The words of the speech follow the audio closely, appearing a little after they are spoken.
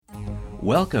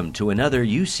Welcome to another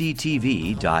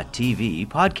UCTV.tv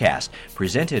podcast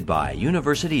presented by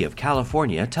University of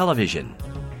California Television.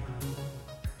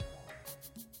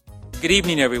 Good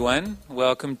evening, everyone.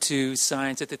 Welcome to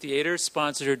Science at the Theater,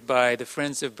 sponsored by the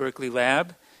Friends of Berkeley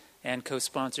Lab and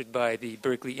co-sponsored by the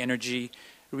Berkeley Energy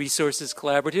Resources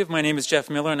Collaborative. My name is Jeff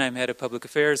Miller, and I'm head of public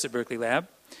affairs at Berkeley Lab.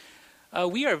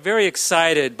 We are very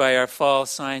excited by our fall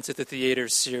Science at the Theater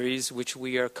series, which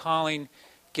we are calling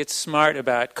Get Smart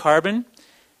About Carbon.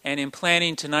 And in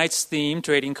planning tonight's theme,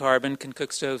 Trading Carbon, Can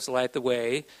Cook Stoves Light the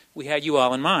Way, we had you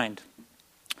all in mind.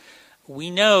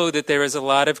 We know that there is a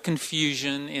lot of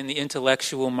confusion in the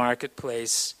intellectual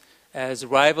marketplace as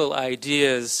rival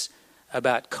ideas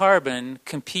about carbon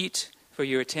compete for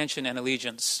your attention and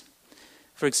allegiance.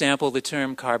 For example, the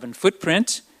term carbon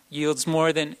footprint yields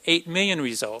more than 8 million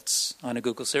results on a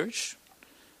Google search.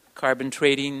 Carbon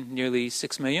trading, nearly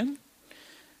 6 million.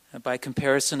 By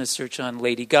comparison, a search on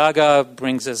Lady Gaga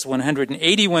brings us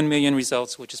 181 million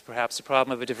results, which is perhaps a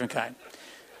problem of a different kind.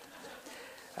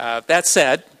 That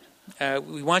said,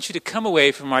 we want you to come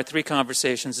away from our 3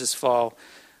 conversations this fall,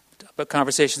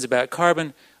 conversations about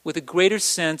carbon, with a greater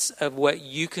sense of what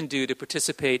you can do to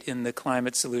participate in the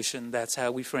climate solution. That's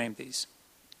how we frame these.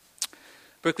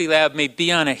 Berkeley Lab may be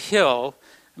on a hill,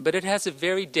 but it has a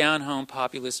very down-home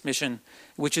populist mission,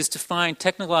 which is to find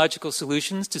technological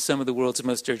solutions to some of the world's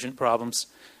most urgent problems,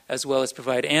 as well as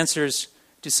provide answers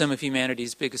to some of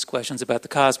humanity's biggest questions about the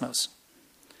cosmos.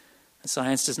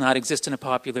 Science does not exist in a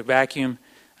popular vacuum.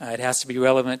 It has to be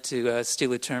relevant, to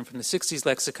steal a term from the 60s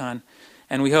lexicon.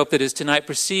 And we hope that as tonight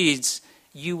proceeds,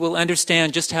 you will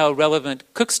understand just how relevant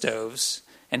cook stoves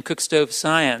and cook stove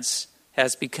science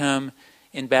has become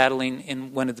in battling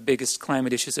in one of the biggest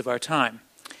climate issues of our time.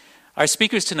 Our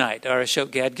speakers tonight are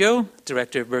Ashok Gadgil,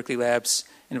 Director of Berkeley Lab's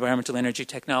Environmental Energy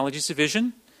Technologies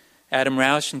Division. Adam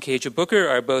Rausch and Kaja Booker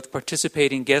are both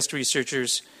participating guest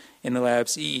researchers in the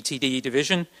lab's EETD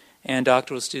division and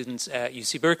doctoral students at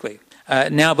UC Berkeley.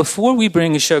 Now, before we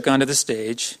bring Ashok onto the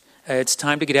stage, it's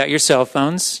time to get out your cell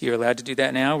phones. You're allowed to do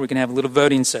that now. We're going to have a little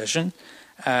voting session.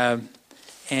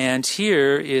 And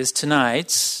here is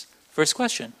tonight's first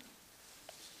question.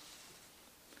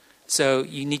 So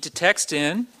you need to text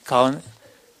in, call in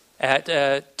at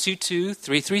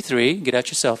 22333, get out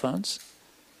your cell phones.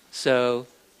 So,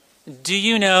 do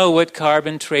you know what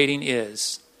carbon trading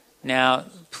is? Now,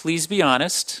 please be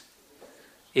honest.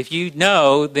 If you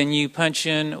know, then you punch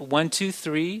in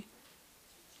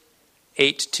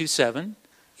 123-827.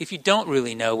 If you don't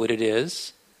really know what it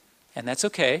is, and that's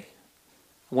okay,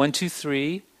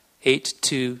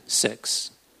 123-826.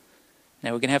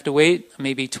 Now we're going to have to wait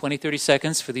maybe 20, 30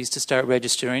 seconds for these to start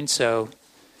registering. So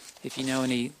if you know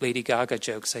any Lady Gaga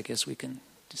jokes, I guess we can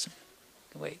do some.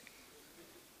 Wait.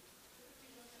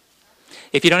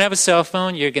 If you don't have a cell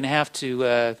phone, you're going to have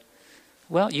to,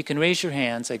 well, you can raise your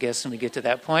hands, I guess, when we get to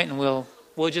that point, and we'll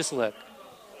just look.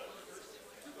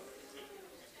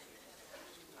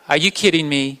 Are you kidding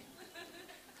me?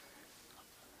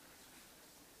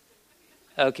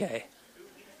 Okay.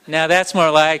 Now that's more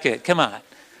like it. Come on.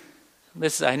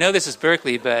 I know this is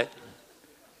Berkeley, but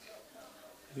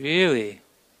really?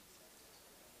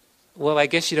 Well, I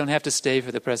guess you don't have to stay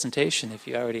for the presentation if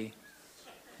you already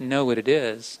know what it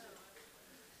is.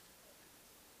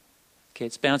 Okay,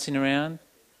 it's bouncing around.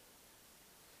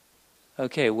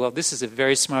 Okay, well, this is a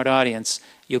very smart audience.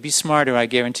 You'll be smarter, I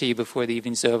guarantee you, before the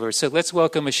evening's over. So let's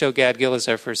welcome Ashok Gadgil as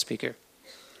our first speaker.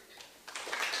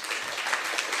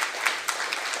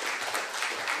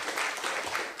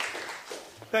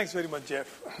 Thanks very much,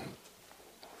 Jeff.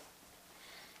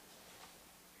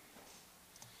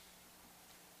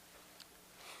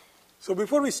 So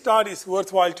before we start, it's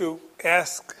worthwhile to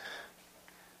ask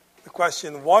the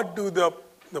question, what do the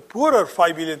poorer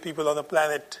 5 billion people on the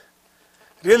planet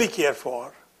really care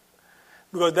for?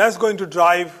 Because that's going to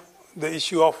drive the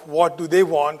issue of what do they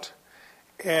want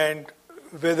and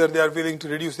whether they are willing to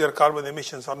reduce their carbon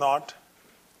emissions or not.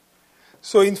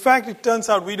 So in fact, it turns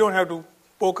out we don't have to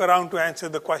poke around to answer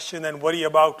the question and worry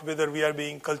about whether we are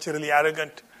being culturally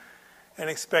arrogant and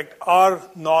expect our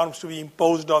norms to be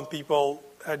imposed on people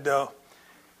at the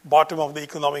bottom of the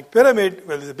economic pyramid.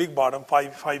 Well, there's a big bottom,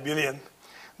 5 billion.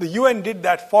 The UN did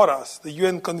that for us. The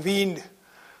UN convened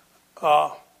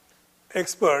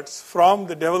experts from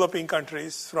the developing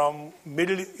countries, from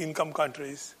middle-income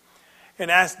countries, and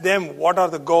asked them what are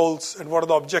the goals and what are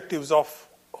the objectives of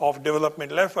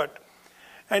developmental effort.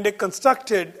 And they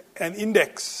constructed an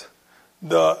index,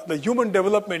 the Human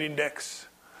Development Index,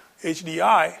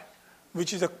 HDI,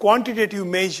 which is a quantitative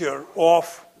measure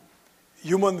of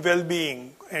human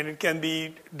well-being, and it can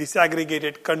be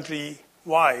disaggregated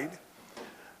country-wide.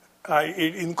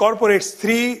 it incorporates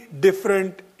 3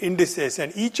 different indices,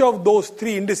 and each of those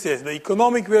 3 indices, the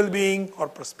economic well-being or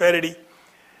prosperity,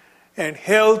 and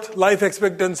health, life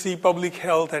expectancy, public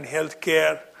health and health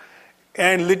care,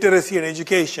 and literacy and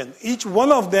education, each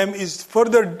one of them is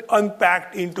further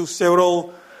unpacked into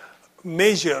several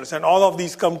measures, and all of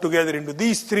these come together into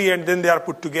these 3, and then they are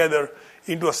put together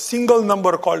into a single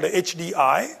number called the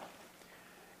HDI.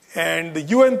 And the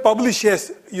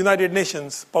United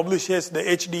Nations publishes the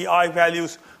HDI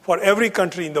values for every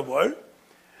country in the world.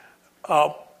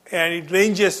 And it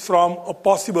ranges from a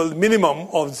possible minimum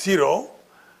of 0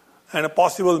 and a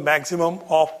possible maximum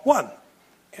of 1.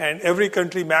 And every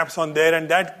country maps on there, and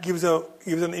that gives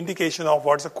an indication of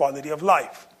what's the quality of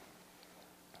life.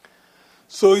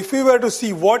 So if we were to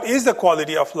see what is the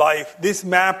quality of life, this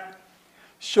map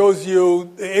shows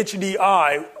you the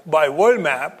HDI by world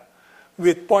map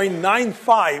with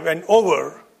 0.95 and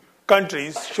over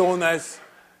countries shown as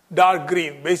dark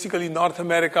green, basically North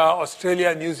America,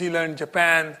 Australia, New Zealand,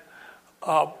 Japan,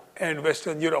 and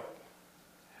Western Europe.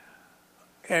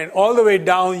 And all the way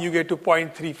down you get to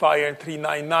 0.35 and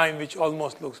 399, which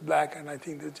almost looks black, and I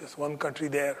think there's just one country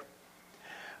there.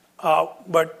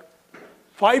 But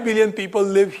 5 billion people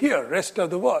live here, rest of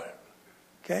the world.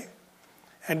 Okay?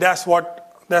 And that's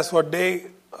what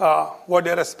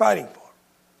they're aspiring for.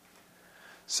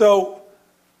 So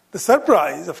the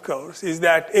surprise, of course, is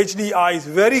that HDI is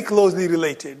very closely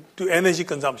related to energy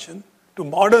consumption, to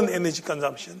modern energy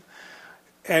consumption.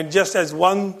 And just as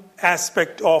one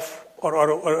aspect of,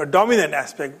 or a dominant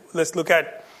aspect, let's look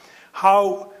at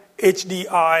how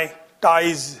HDI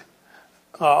ties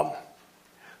to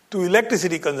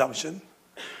electricity consumption,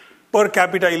 per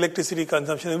capita electricity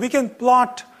consumption. And we can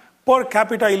plot per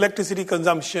capita electricity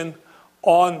consumption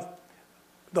on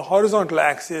the horizontal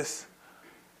axis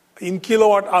in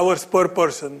kilowatt hours per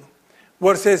person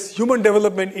versus human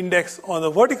development index on the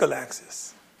vertical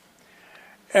axis.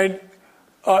 And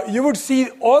you would see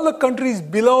all the countries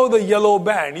below the yellow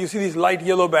band. You see this light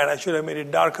yellow band. I should have made it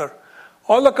darker.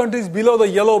 All the countries below the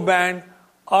yellow band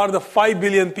are the 5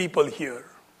 billion people here.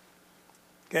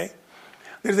 Okay?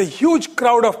 There's a huge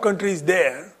crowd of countries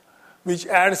there, which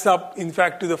adds up, in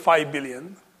fact, to the 5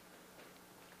 billion.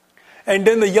 And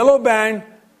then the yellow band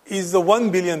is the 1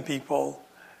 billion people.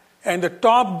 And the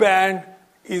top band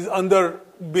is under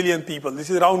billion people.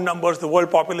 This is round numbers. The world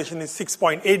population is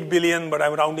 6.8 billion, but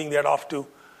I'm rounding that off to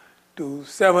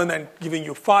 7 and giving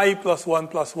you 5 plus 1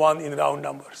 plus 1 in round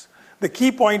numbers. The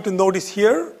key point to notice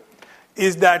here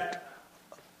is that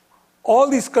all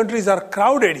these countries are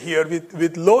crowded here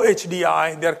with low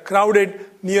HDI. They're crowded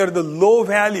near the low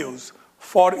values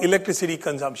for electricity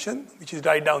consumption, which is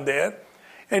right down there.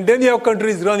 And then you have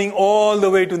countries running all the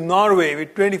way to Norway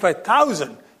with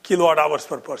 25,000 kilowatt hours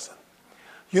per person.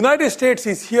 United States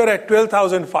is here at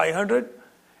 12,500,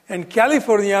 and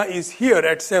California is here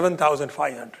at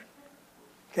 7,500.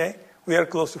 Okay? We are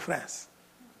close to France.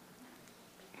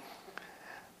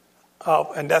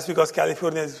 And that's because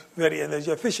California is very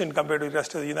energy efficient compared to the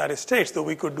rest of the United States, though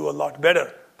we could do a lot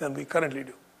better than we currently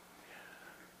do.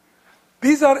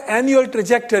 These are annual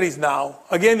trajectories now.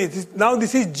 Again,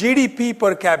 this is GDP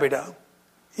per capita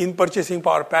in purchasing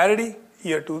power parity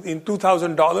in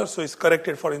 $2,000, so it's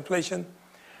corrected for inflation.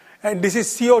 And this is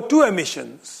CO2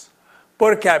 emissions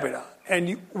per capita.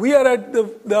 And we are at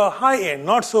the high end,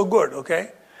 not so good,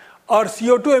 okay? Our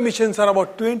CO2 emissions are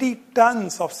about 20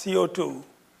 tons of CO2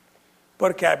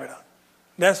 per capita.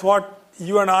 That's what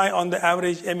you and I on the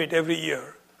average emit every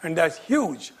year. And that's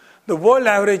huge. The world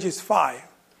average is 5.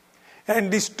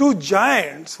 And these two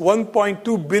giants,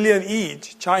 1.2 billion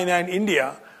each, China and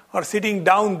India, are sitting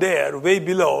down there, way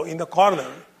below, in the corner.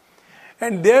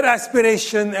 And their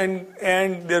aspiration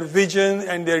and their vision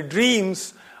and their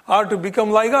dreams are to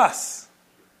become like us,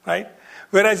 right?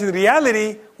 Whereas in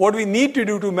reality, what we need to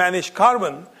do to manage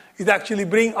carbon is actually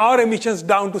bring our emissions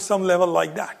down to some level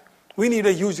like that. We need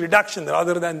a huge reduction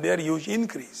rather than their huge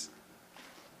increase.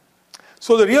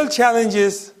 So the real challenge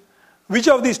is, which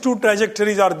of these two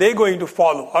trajectories are they going to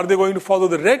follow? Are they going to follow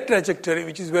the red trajectory,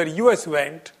 which is where US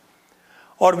went?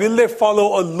 Or will they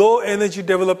follow a low energy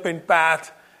development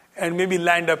path and maybe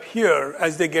land up here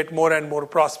as they get more and more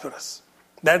prosperous?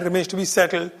 That remains to be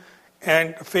settled,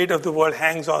 and the fate of the world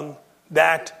hangs on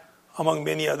that, among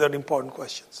many other important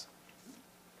questions.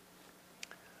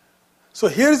 So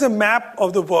here's a map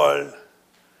of the world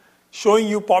showing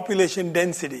you population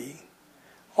density.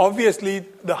 Obviously,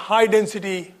 the high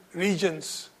density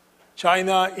regions,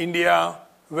 China, India,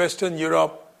 Western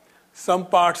Europe, some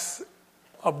parts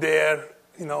up there,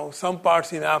 some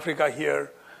parts in Africa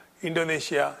here,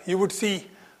 Indonesia. You would see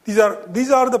these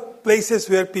are the places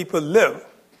where people live.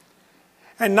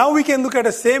 And now we can look at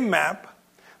the same map,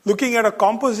 looking at a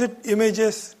composite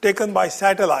images taken by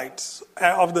satellites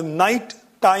of the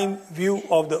nighttime view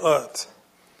of the Earth.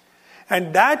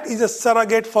 And that is a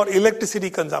surrogate for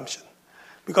electricity consumption.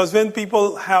 Because when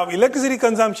people have electricity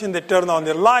consumption, they turn on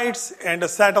their lights, and the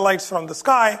satellites from the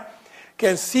sky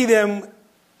can see them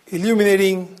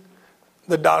illuminating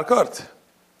the dark Earth.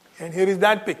 And here is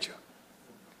that picture.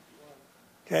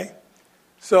 Okay?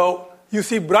 So you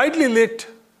see brightly lit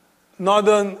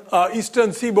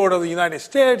eastern seaboard of the United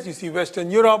States, you see Western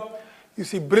Europe, you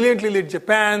see brilliantly lit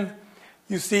Japan,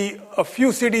 you see a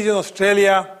few cities in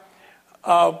Australia.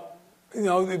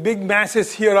 The big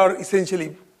masses here are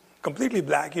essentially completely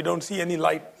black. You don't see any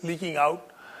light leaking out.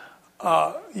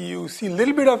 You see a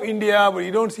little bit of India, but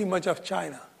you don't see much of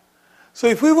China. So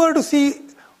if we were to see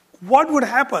what would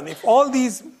happen if all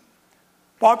these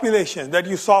populations that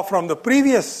you saw from the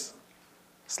previous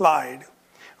slide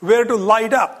were to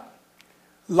light up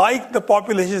like the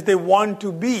populations they want to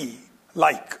be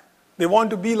like. They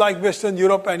want to be like Western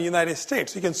Europe and United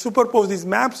States. You can superpose these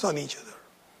maps on each other.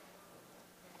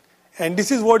 And this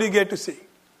is what you get to see.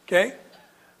 Okay?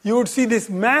 You would see this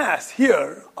mass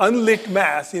here, unlit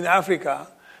mass in Africa.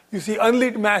 You see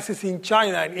unlit masses in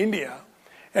China and India.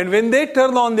 And when they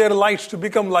turn on their lights to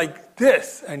become like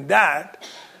this and that,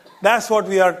 that's what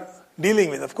we are dealing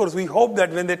with. Of course, we hope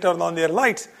that when they turn on their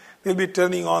lights, they'll be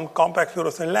turning on compact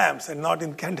fluorescent lamps and not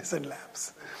incandescent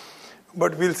lamps.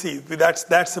 But we'll see.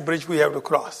 That's the bridge we have to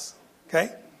cross.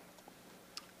 Okay?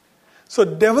 So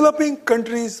developing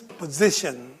countries'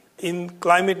 position in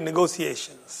climate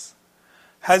negotiations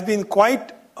has been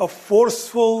quite a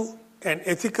forceful and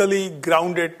ethically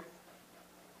grounded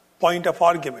point of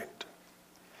argument.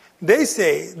 They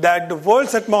say that the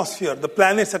world's atmosphere, the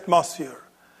planet's atmosphere,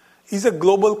 is a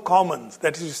global commons.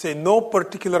 That is to say, no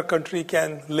particular country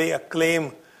can lay a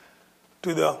claim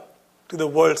to the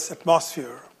world's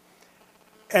atmosphere.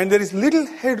 And there is little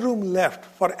headroom left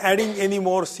for adding any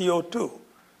more CO2.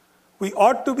 We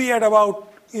ought to be at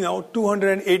about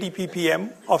 280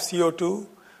 ppm of CO2.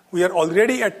 We are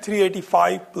already at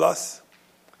 385 plus.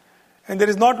 And there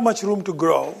is not much room to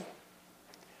grow.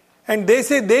 And they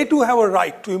say they too have a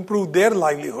right to improve their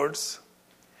livelihoods.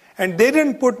 And they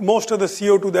didn't put most of the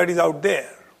CO2 that is out there.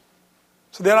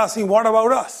 So they're asking, what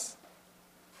about us?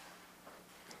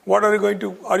 Are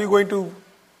you going to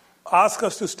ask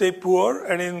us to stay poor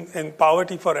and in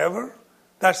poverty forever?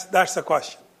 That's the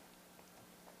question.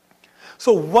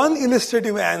 So one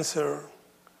illustrative answer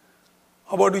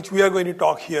about which we are going to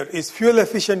talk here is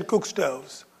fuel-efficient cook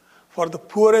stoves for the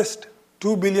poorest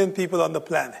 2 billion people on the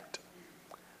planet.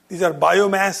 These are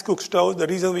biomass cook stoves. The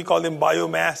reason we call them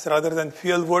biomass rather than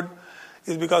fuel wood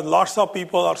is because lots of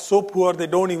people are so poor they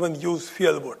don't even use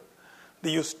fuel wood.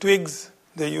 They use twigs,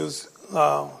 they use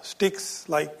sticks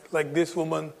like this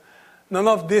woman. None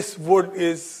of this wood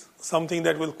is something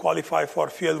that will qualify for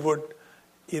fuel wood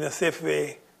in a safe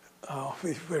way.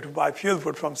 If we were to buy fuel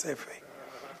wood from Safeway.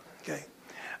 Okay.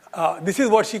 This is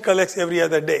what she collects every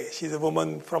other day. She's a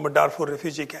woman from a Darfur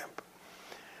refugee camp.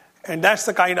 And that's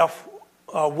the kind of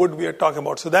wood we are talking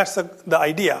about. So that's the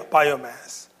idea,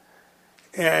 biomass.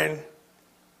 And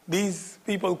these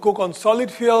people cook on solid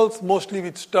fuels, mostly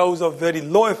with stoves of very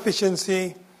low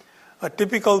efficiency. A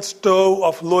typical stove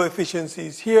of low efficiency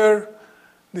is here.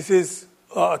 This is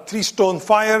a 3-stone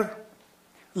fire.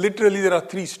 Literally, there are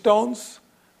 3 stones.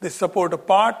 They support a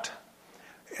pot.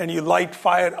 And you light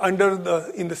fire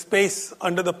in the space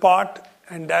under the pot.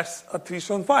 And that's a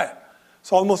 3-stone fire.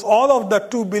 So almost all of the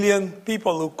 2 billion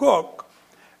people who cook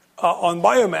on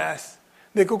biomass,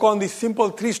 they cook on these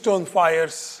simple 3-stone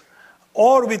fires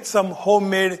or with some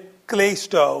homemade clay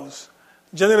stoves,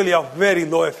 generally of very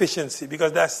low efficiency,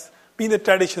 because that's been the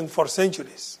tradition for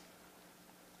centuries.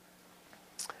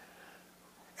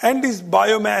 And these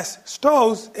biomass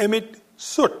stoves emit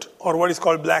soot, or what is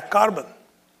called black carbon.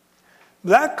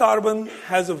 Black carbon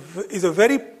is a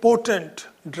very potent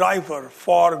driver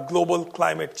for global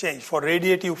climate change, for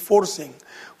radiative forcing,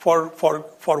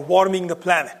 for warming the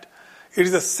planet. It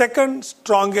is the second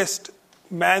strongest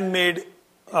man-made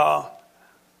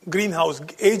greenhouse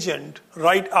agent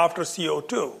right after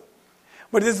CO2.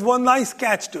 But there's one nice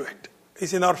catch to it.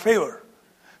 It's in our favor.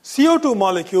 CO2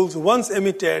 molecules, once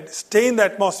emitted, stay in the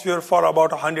atmosphere for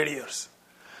about 100 years.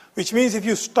 Which means if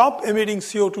you stop emitting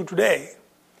CO2 today,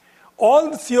 all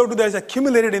the CO2 that is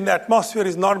accumulated in the atmosphere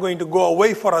is not going to go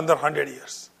away for another 100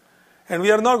 years. And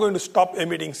we are not going to stop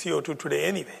emitting CO2 today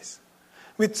anyways.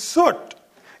 With soot,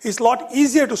 it's a lot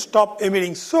easier to stop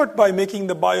emitting soot by making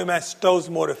the biomass stoves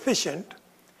more efficient.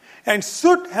 And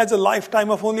soot has a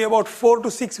lifetime of only about 4 to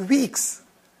 6 weeks.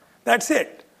 That's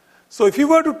it. So if you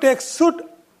were to take soot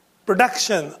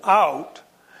production out,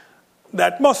 the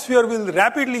atmosphere will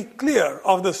rapidly clear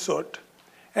of the soot.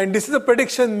 And this is a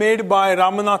prediction made by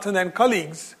Ramanathan and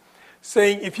colleagues,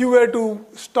 saying if you were to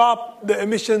stop the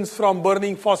emissions from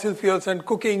burning fossil fuels and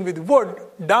cooking with wood,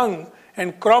 dung,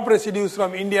 and crop residues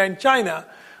from India and China,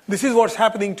 this is what's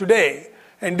happening today.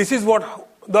 And this is what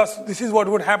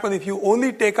would happen if you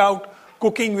only take out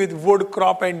cooking with wood,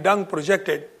 crop, and dung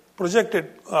projected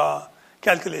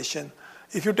calculation,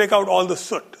 if you take out all the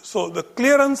soot. So the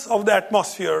clearance of the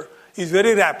atmosphere is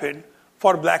very rapid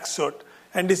for black soot.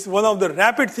 And this is one of the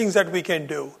rapid things that we can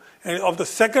do, and of the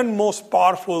second most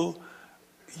powerful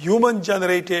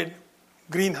human-generated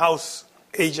greenhouse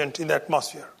agent in the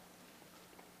atmosphere.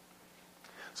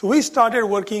 So we started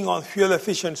working on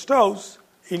fuel-efficient stoves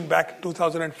back in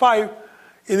 2005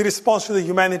 in response to the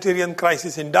humanitarian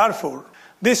crisis in Darfur.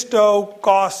 This stove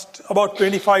cost about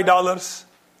 $25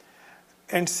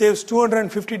 and saves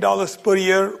 $250 per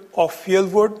year of fuel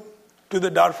wood to the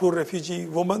Darfur refugee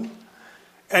woman,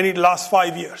 and it lasts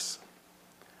 5 years.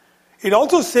 It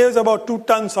also saves about 2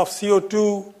 tons of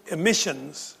CO2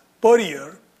 emissions per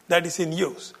year that is in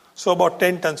use, so about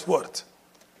 10 tons worth.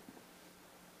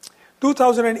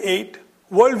 2008,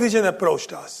 World Vision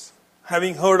approached us,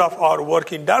 having heard of our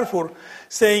work in Darfur,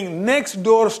 saying next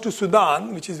doors to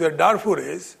Sudan, which is where Darfur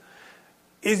is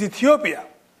Ethiopia.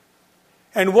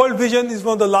 And World Vision is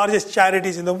one of the largest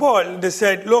charities in the world. They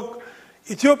said, look,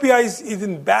 Ethiopia is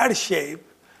in bad shape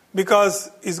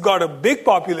because it's got a big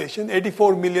population,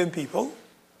 84 million people.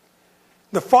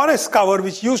 The forest cover,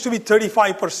 which used to be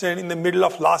 35% in the middle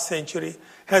of last century,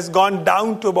 has gone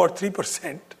down to about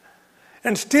 3%.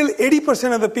 And still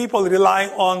 80% of the people rely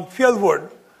on fuel wood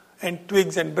and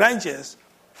twigs and branches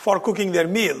for cooking their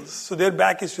meals. So their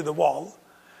back is to the wall.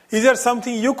 Is there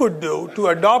something you could do to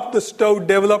adopt the stove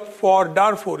developed for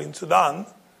Darfur in Sudan,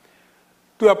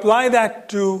 to apply that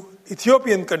to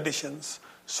Ethiopian conditions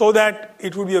so that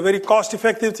it would be a very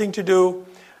cost-effective thing to do?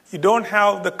 You don't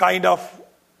have the kind of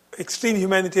extreme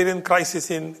humanitarian crisis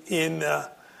in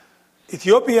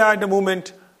Ethiopia at the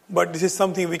moment, but this is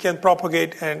something we can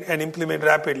propagate and implement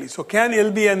rapidly. So can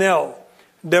LBNL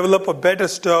develop a better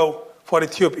stove for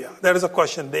Ethiopia? That is a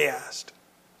question they asked.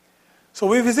 So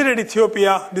we visited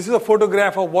Ethiopia. This is a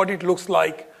photograph of what it looks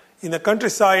like in the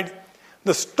countryside.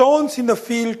 The stones in the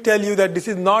field tell you that this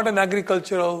is not an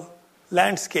agricultural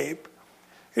landscape.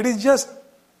 It is just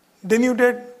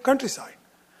denuded countryside.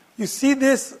 You see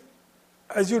this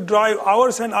as you drive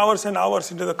hours and hours and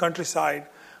hours into the countryside.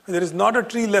 There is not a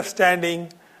tree left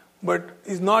standing, but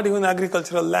it's not even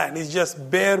agricultural land. It's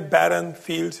just bare, barren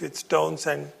fields with stones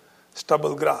and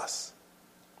stubble grass.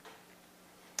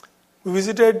 We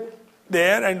visited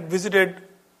there and visited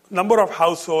a number of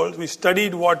households. We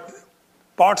studied what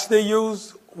pots they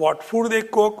use, what food they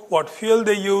cook, what fuel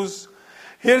they use.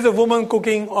 Here's a woman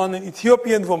an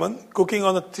Ethiopian woman cooking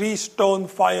on a 3-stone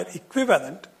fire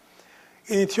equivalent.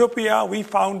 In Ethiopia, we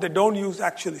found they don't use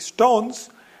actually stones.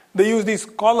 They use these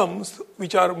columns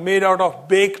which are made out of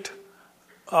baked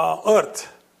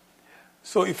earth.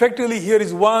 So effectively, here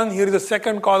is one, here is a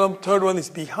second column, third one is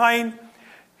behind.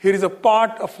 Here is a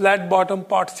pot, a flat bottom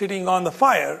pot sitting on the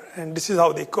fire, and this is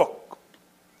how they cook.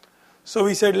 So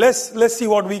we said, let's see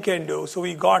what we can do. So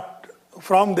we got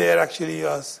from there actually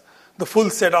the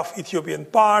full set of Ethiopian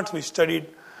pots. We studied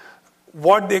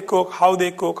what they cook,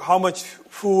 how much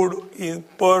food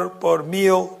per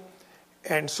meal,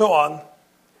 and so on.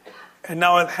 And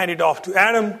now I'll hand it off to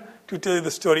Adam to tell you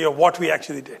the story of what we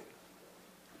actually did.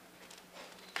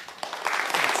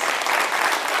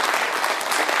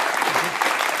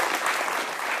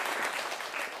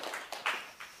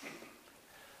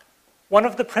 One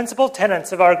of the principal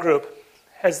tenets of our group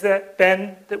has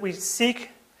been that we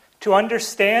seek to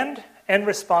understand and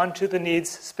respond to the needs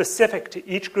specific to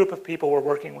each group of people we're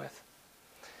working with.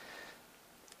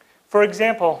 For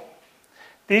example,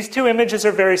 these 2 images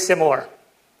are very similar.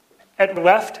 At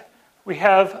left, we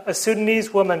have a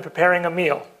Sudanese woman preparing a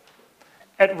meal.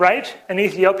 At right, an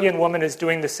Ethiopian woman is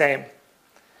doing the same.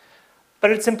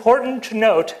 But it's important to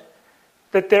note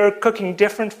that they're cooking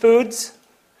different foods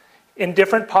in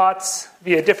different pots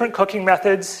via different cooking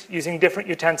methods using different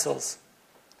utensils.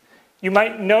 You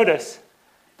might notice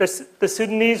the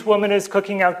Sudanese woman is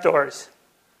cooking outdoors,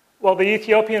 while the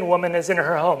Ethiopian woman is in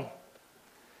her home.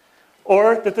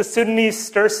 Or that the Sudanese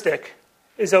stir stick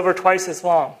is over twice as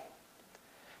long.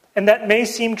 And that may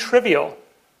seem trivial,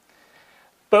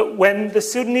 but when the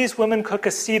Sudanese women cook a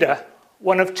sida,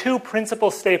 one of 2 principal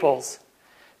staples,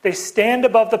 they stand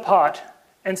above the pot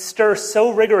and stir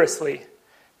so rigorously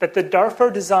that the Darfur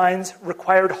designs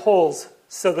required holes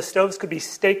so the stoves could be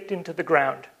staked into the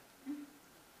ground.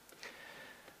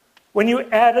 When you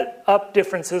add up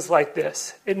differences like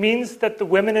this, it means that the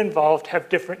women involved have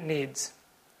different needs,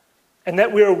 and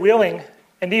that we are willing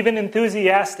and even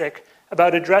enthusiastic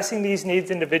about addressing these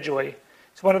needs individually.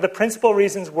 It's one of the principal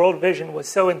reasons World Vision was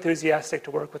so enthusiastic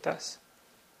to work with us.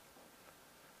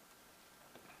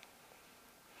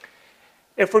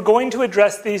 If we're going to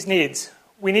address these needs,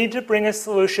 we need to bring a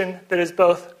solution that is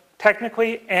both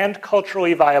technically and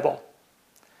culturally viable.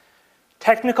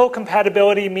 Technical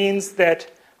compatibility means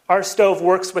that our stove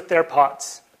works with their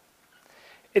pots.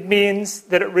 It means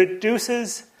that it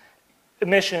reduces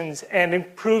emissions and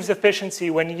improves efficiency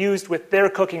when used with their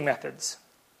cooking methods.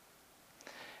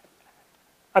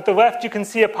 At the left, you can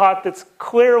see a pot that's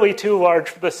clearly too large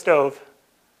for the stove.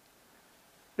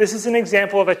 This is an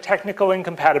example of a technical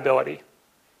incompatibility.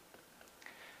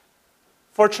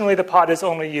 Fortunately, the pot is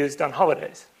only used on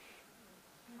holidays.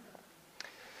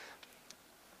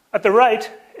 At the right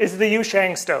is the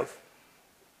Yusheng stove.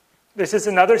 This is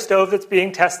another stove that's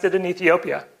being tested in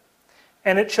Ethiopia,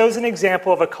 and it shows an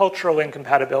example of a cultural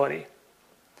incompatibility.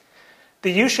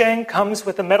 The Yusheng comes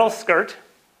with a metal skirt.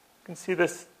 You can see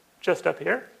this just up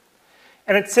here.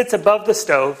 And it sits above the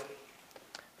stove,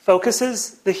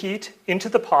 focuses the heat into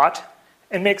the pot,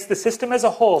 and makes the system as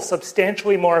a whole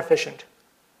substantially more efficient.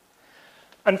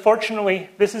 Unfortunately,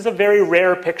 this is a very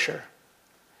rare picture,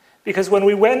 because when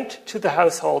we went to the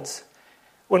households,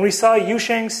 when we saw a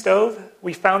Yusheng stove,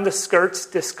 we found the skirts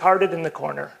discarded in the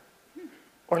corner,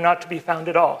 or not to be found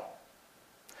at all.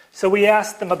 So we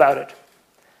asked them about it.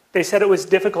 They said it was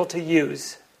difficult to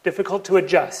use, difficult to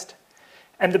adjust,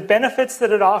 and the benefits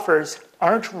that it offers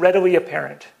aren't readily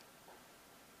apparent.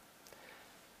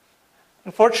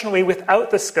 Unfortunately,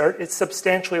 without the skirt, it's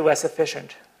substantially less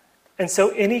efficient. And so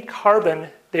any carbon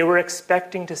they were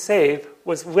expecting to save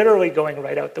was literally going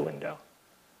right out the window.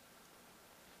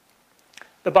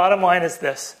 The bottom line is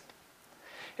this.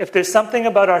 If there's something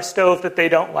about our stove that they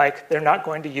don't like, they're not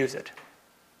going to use it.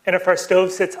 And if our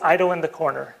stove sits idle in the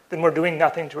corner, then we're doing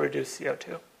nothing to reduce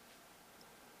CO2.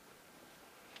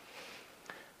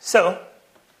 So,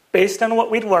 based on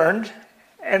what we'd learned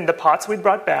and the pots we'd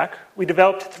brought back, we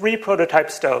developed 3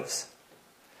 prototype stoves.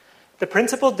 The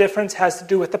principal difference has to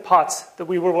do with the pots that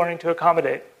we were wanting to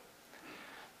accommodate.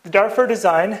 The Darfur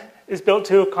design is built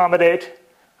to accommodate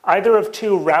either of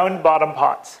 2 round bottom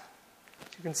pots,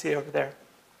 as you can see over there.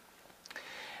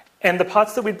 And the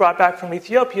pots that we brought back from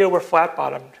Ethiopia were flat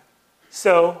bottomed.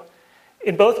 So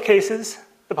in both cases,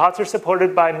 the pots are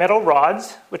supported by metal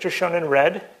rods, which are shown in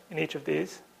red in each of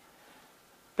these.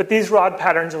 But these rod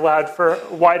patterns allowed for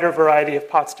a wider variety of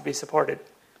pots to be supported.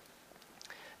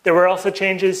 There were also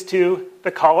changes to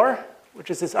the collar, which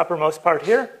is this uppermost part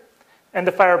here, and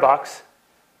the firebox,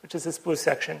 which is this blue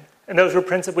section. And those were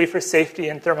principally for safety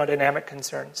and thermodynamic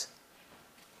concerns.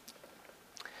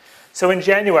 So in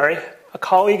January, a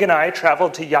colleague and I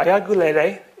traveled to Yaya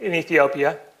Gulele in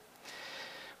Ethiopia.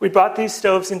 We brought these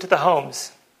stoves into the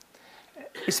homes.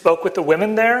 We spoke with the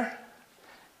women there,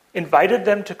 invited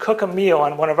them to cook a meal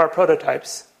on one of our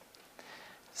prototypes,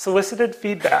 solicited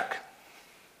feedback.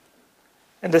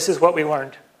 And this is what we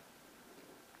learned.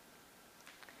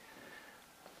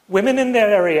 Women in that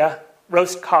area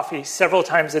roast coffee several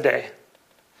times a day.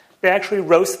 They actually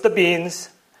roast the beans,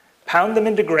 pound them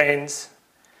into grains,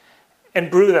 and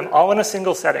brew them all in a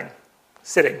single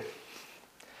sitting.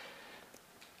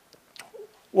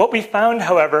 What we found,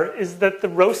 however, is that the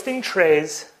roasting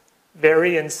trays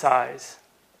vary in size.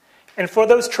 And for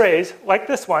those trays, like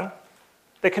this one,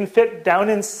 they can fit down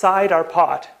inside our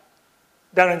pot,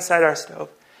 down inside our stove.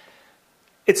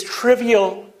 It's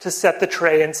trivial to set the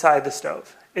tray inside the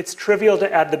stove. It's trivial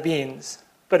to add the beans,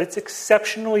 but it's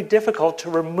exceptionally difficult to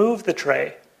remove the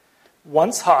tray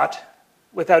once hot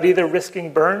without either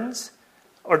risking burns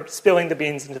or spilling the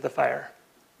beans into the fire.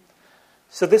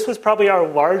 So this was probably our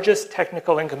largest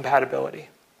technical incompatibility.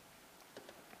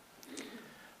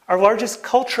 Our largest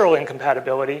cultural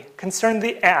incompatibility concerned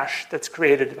the ash that's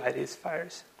created by these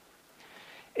fires.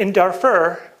 In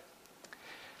Darfur,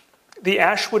 the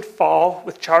ash would fall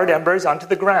with charred embers onto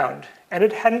the ground, and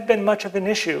it hadn't been much of an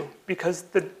issue because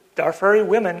the Darfuri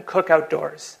women cook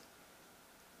outdoors.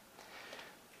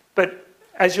 But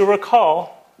as you'll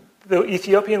recall, the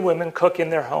Ethiopian women cook in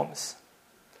their homes.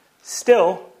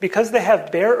 Still, because they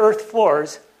have bare earth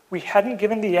floors, we hadn't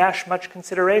given the ash much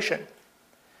consideration.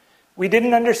 We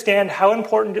didn't understand how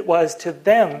important it was to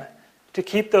them to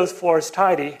keep those floors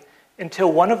tidy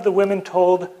until one of the women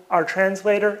told our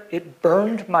translator, "It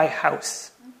burned my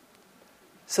house."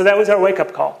 So that was our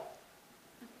wake-up call.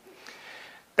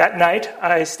 That night,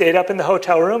 I stayed up in the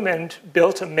hotel room and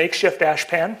built a makeshift ash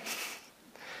pan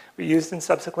we used in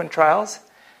subsequent trials,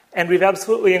 and we've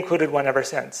absolutely included one ever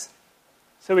since.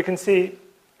 So we can see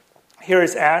here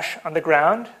is ash on the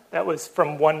ground. That was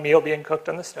from one meal being cooked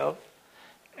on the stove.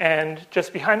 And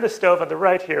just behind the stove on the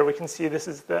right here, we can see this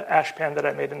is the ash pan that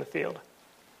I made in the field.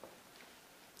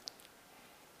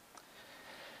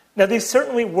 Now, these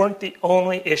certainly weren't the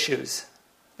only issues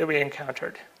that we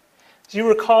encountered. As you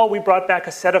recall, we brought back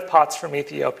a set of pots from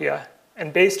Ethiopia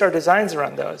and based our designs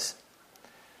around those.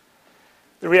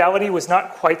 The reality was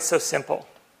not quite so simple.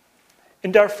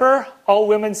 In Darfur, all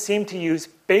women seemed to use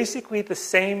basically the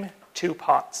same 2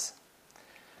 pots.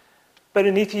 But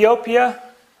in Ethiopia,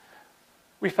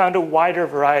 we found a wider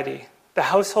variety. The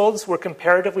households were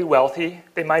comparatively wealthy.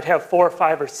 They might have 4,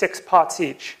 5, or 6 pots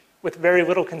each, with very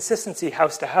little consistency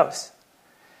house to house.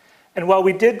 And while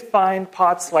we did find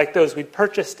pots like those we'd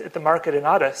purchased at the market in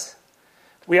Addis,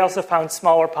 we also found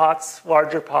smaller pots,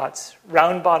 larger pots,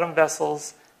 round-bottom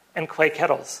vessels, and clay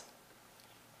kettles.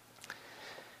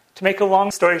 To make a long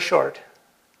story short,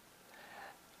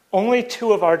 only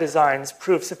 2 of our designs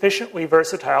proved sufficiently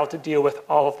versatile to deal with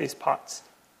all of these pots.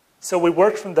 So we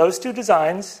worked from those 2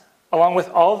 designs, along with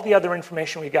all of the other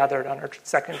information we gathered on our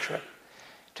second trip,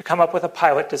 to come up with a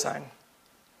pilot design.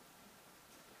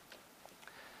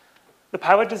 The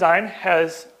pilot design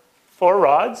has 4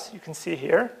 rods, you can see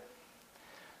here,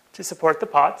 to support the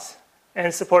pots, and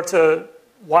it supports a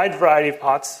wide variety of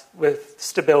pots with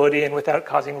stability and without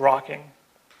causing rocking.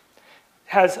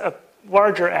 It has a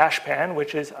larger ash pan,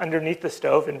 which is underneath the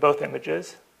stove in both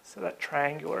images, so that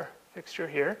triangular fixture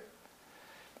here.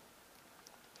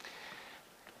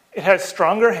 It has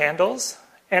stronger handles,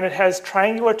 and it has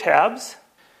triangular tabs,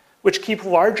 which keep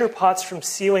larger pots from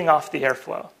sealing off the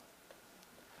airflow.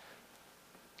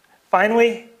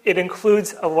 Finally, it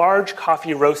includes a large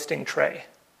coffee roasting tray,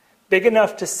 big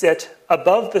enough to sit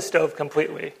above the stove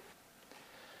completely.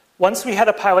 Once we had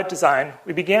a pilot design,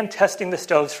 we began testing the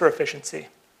stoves for efficiency.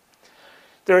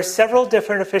 There are several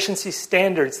different efficiency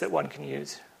standards that one can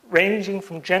use, ranging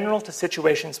from general to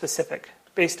situation specific,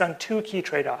 based on 2 key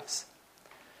trade-offs.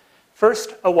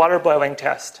 First, a water boiling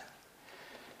test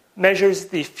measures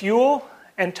the fuel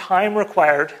and time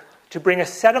required to bring a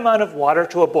set amount of water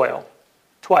to a boil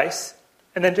twice,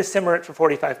 and then to simmer it for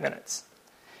 45 minutes.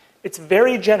 It's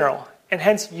very general and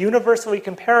hence universally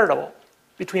comparable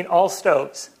between all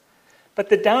stoves. But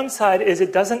the downside is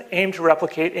it doesn't aim to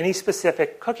replicate any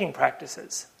specific cooking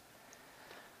practices.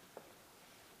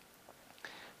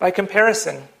 By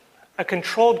comparison, a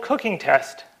controlled cooking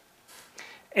test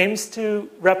aims to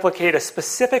replicate a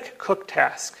specific cook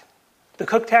task. The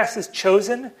cook task is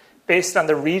chosen based on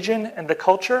the region and the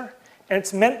culture, and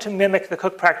it's meant to mimic the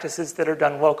cook practices that are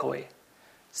done locally.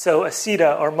 So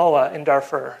Asida or Moa in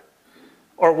Darfur,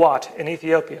 or Wat in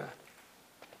Ethiopia.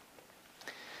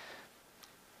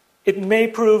 It may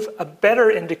prove a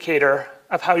better indicator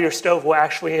of how your stove will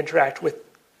actually interact with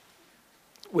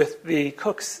the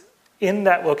cooks in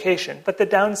that location, but the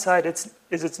downside is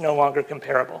it's no longer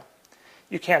comparable.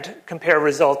 You can't compare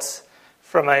results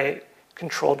from a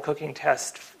controlled cooking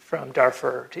test from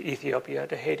Darfur to Ethiopia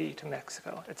to Haiti to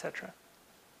Mexico, etc.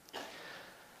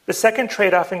 The second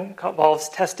trade-off involves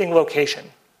testing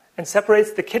location and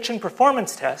separates the kitchen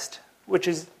performance test, which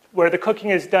is where the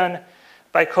cooking is done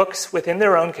by cooks within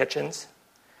their own kitchens,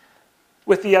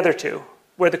 with the other 2,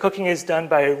 where the cooking is done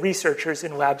by researchers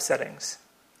in lab settings.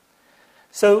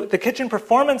 So the kitchen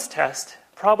performance test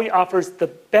probably offers the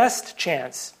best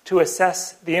chance to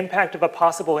assess the impact of a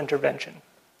possible intervention.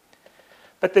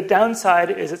 But the downside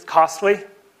is it's costly,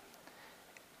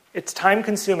 it's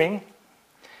time-consuming,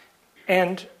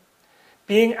 and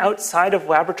being outside of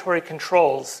laboratory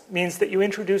controls means that you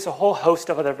introduce a whole host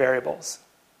of other variables.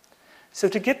 So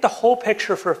to get the whole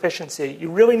picture for efficiency, you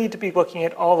really need to be looking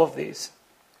at all of these.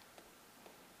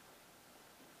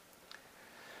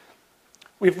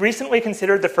 We've recently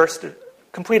completed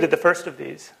the first of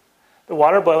these, the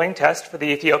water boiling test for the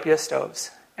Ethiopia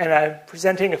stoves. And I'm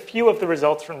presenting a few of the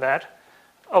results from that,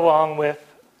 along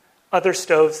with other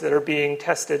stoves that are being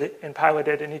tested and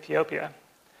piloted in Ethiopia.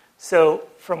 So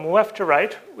from left to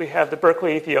right, we have the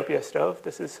Berkeley Ethiopia stove.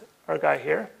 This is our guy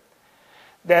here.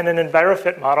 Then an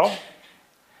EnviroFit model.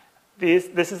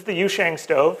 This is the Yushang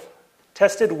stove,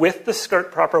 tested with the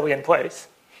skirt properly in place.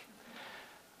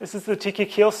 This is the Tiki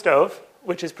Keel stove,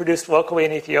 which is produced locally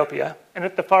in Ethiopia. And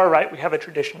at the far right, we have a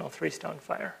traditional 3-stone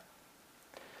fire.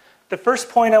 The first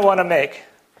point I want to make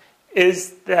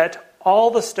is that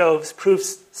all the stoves prove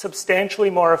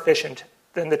substantially more efficient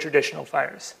than the traditional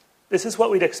fires. This is what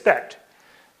we'd expect.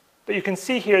 But you can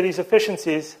see here these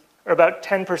efficiencies are about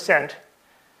 10%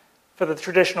 for the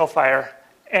traditional fire,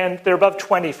 and they're above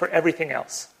 20 for everything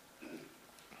else.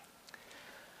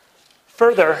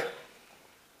 Further,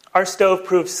 Our stove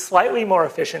proves slightly more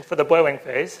efficient for the boiling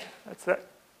phase, that's that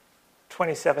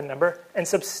 27 number, and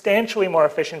substantially more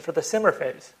efficient for the simmer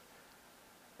phase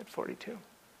at 42.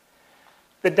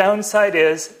 The downside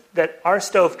is that our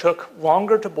stove took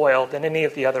longer to boil than any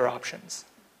of the other options.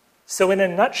 So in a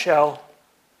nutshell,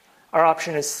 our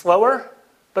option is slower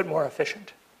but more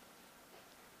efficient.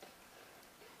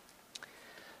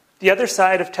 The other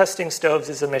side of testing stoves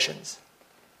is emissions.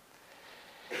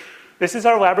 This is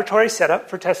our laboratory setup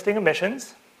for testing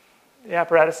emissions. The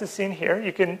apparatus is seen here.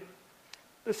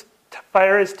 This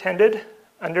fire is tended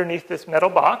underneath this metal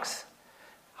box.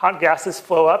 Hot gases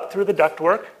flow up through the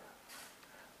ductwork,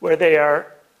 where they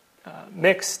are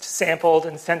mixed, sampled,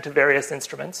 and sent to various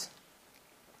instruments.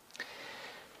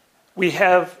 We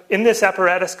have, in this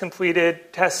apparatus,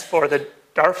 completed tests for the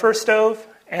Darfur stove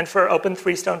and for open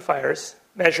three-stone fires,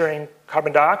 measuring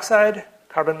carbon dioxide,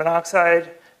 carbon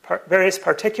monoxide, various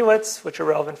particulates, which are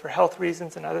relevant for health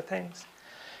reasons and other things,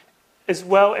 as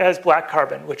well as black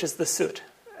carbon, which is the soot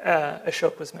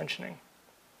Ashok was mentioning.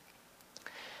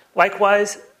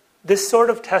 Likewise, this sort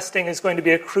of testing is going to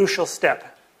be a crucial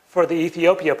step for the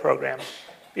Ethiopia program,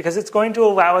 because it's going to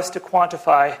allow us to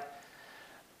quantify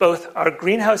both our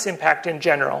greenhouse impact in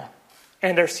general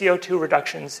and our CO2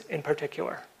 reductions in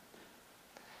particular.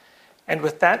 And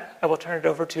with that, I will turn it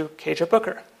over to Kasia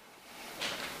Booker.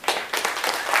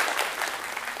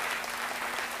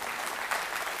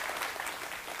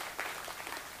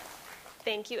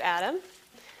 Thank you, Adam.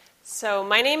 So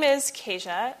my name is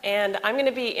Kasia, and I'm going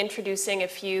to be introducing a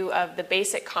few of the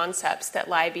basic concepts that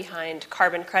lie behind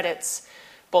carbon credits,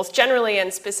 both generally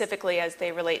and specifically as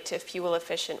they relate to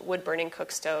fuel-efficient wood-burning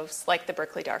cook stoves like the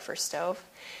Berkeley Darfur stove,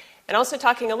 and also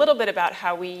talking a little bit about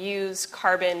how we use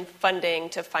carbon funding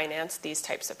to finance these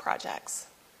types of projects.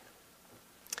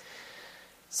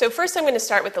 So first I'm going to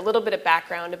start with a little bit of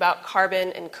background about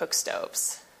carbon and cook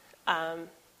stoves.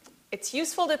 It's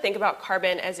useful to think about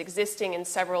carbon as existing in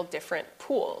several different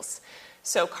pools.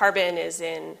 So carbon is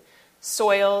in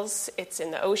soils, it's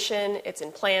in the ocean, it's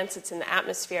in plants, it's in the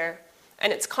atmosphere,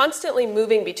 and it's constantly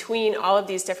moving between all of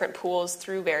these different pools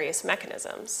through various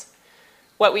mechanisms.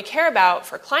 What we care about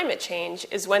for climate change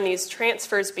is when these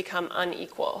transfers become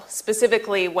unequal,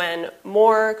 specifically when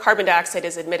more carbon dioxide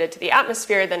is emitted to the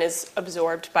atmosphere than is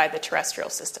absorbed by the terrestrial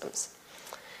systems.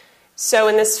 So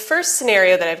in this first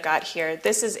scenario that I've got here,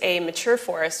 this is a mature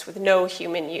forest with no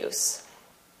human use.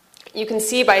 You can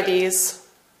see by these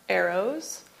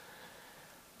arrows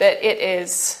that it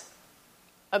is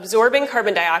absorbing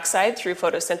carbon dioxide through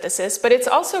photosynthesis, but it's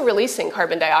also releasing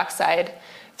carbon dioxide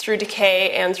through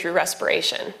decay and through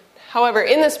respiration. However,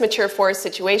 in this mature forest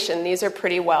situation, these are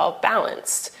pretty well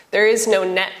balanced. There is no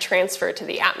net transfer to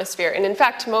the atmosphere, and in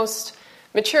fact, most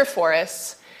mature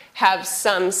forests have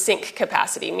some sink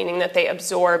capacity, meaning that they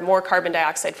absorb more carbon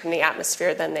dioxide from the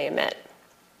atmosphere than they emit.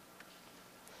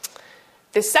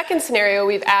 The second scenario,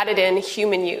 we've added in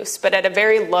human use, but at a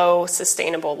very low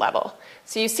sustainable level.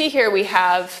 So you see here we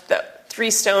have the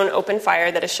three-stone open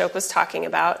fire that Ashok was talking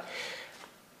about,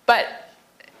 but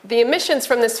the emissions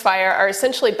from this fire are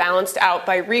essentially balanced out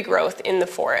by regrowth in the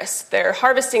forest. They're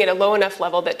harvesting at a low enough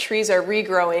level that trees are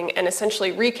regrowing and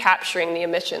essentially recapturing the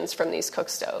emissions from these cook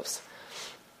stoves.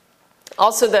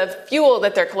 Also, the fuel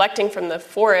that they're collecting from the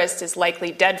forest is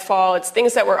likely deadfall. It's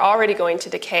things that were already going to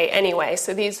decay anyway.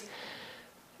 So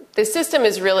the system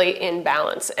is really in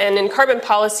balance. And in carbon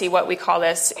policy, what we call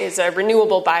this is a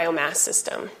renewable biomass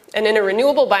system. And in a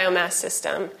renewable biomass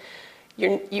system,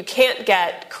 you can't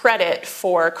get credit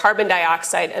for carbon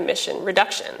dioxide emission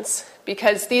reductions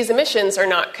because these emissions are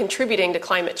not contributing to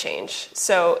climate change.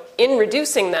 So in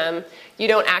reducing them, you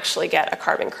don't actually get a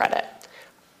carbon credit.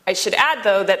 I should add,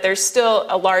 though, that there's still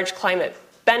a large climate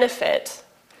benefit,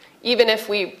 even if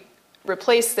we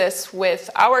replace this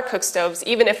with our cook stoves,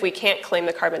 even if we can't claim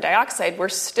the carbon dioxide, we're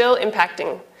still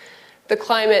impacting the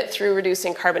climate through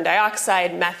reducing carbon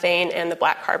dioxide, methane, and the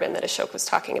black carbon that Ashok was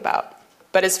talking about.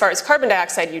 But as far as carbon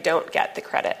dioxide, you don't get the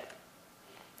credit.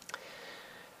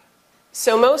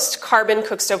 So most carbon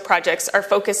cook stove projects are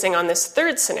focusing on this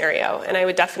third scenario, and I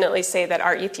would definitely say that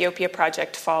our Ethiopia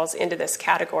project falls into this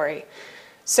category.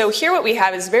 So here what we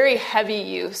have is very heavy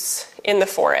use in the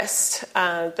forest.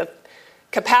 The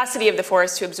capacity of the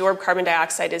forest to absorb carbon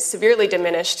dioxide is severely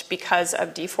diminished because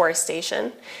of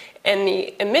deforestation. And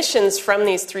the emissions from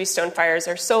these three-stone fires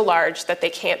are so large that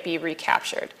they can't be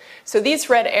recaptured. So these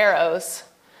red arrows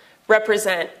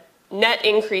represent net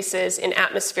increases in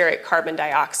atmospheric carbon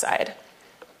dioxide.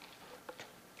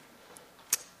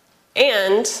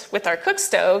 And with our cook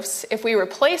stoves, if we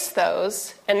replace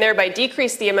those and thereby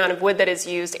decrease the amount of wood that is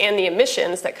used and the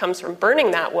emissions that comes from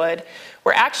burning that wood,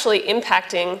 we're actually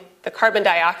impacting the carbon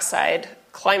dioxide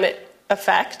climate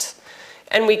effect,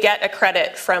 and we get a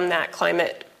credit from that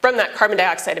carbon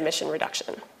dioxide emission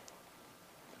reduction.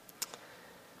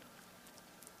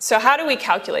 So how do we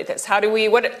calculate this?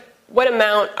 What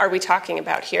amount are we talking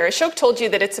about here? Ashok told you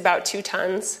that it's about 2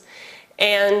 tons.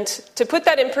 And to put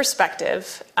that in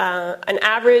perspective, an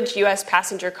average US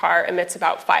passenger car emits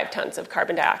about 5 tons of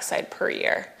carbon dioxide per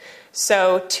year.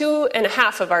 So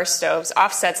 2.5 of our stoves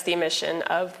offsets the emission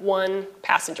of 1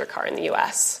 passenger car in the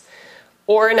US.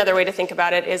 Or another way to think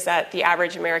about it is that the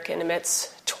average American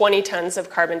emits 20 tons of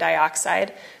carbon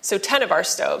dioxide. So 10 of our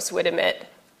stoves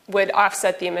would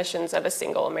offset the emissions of a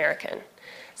single American.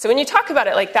 So when you talk about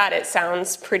it like that, it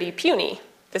sounds pretty puny.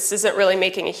 This isn't really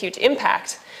making a huge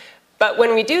impact. But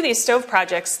when we do these stove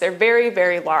projects, they're very,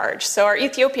 very large. So our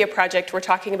Ethiopia project, we're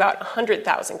talking about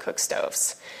 100,000 cook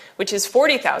stoves, which is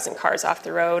 40,000 cars off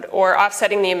the road, or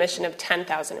offsetting the emission of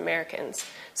 10,000 Americans.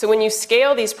 So when you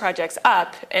scale these projects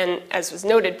up, and as was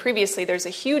noted previously, there's a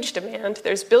huge demand.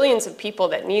 There's billions of people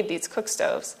that need these cook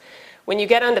stoves. When you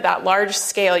get onto that large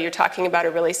scale, you're talking about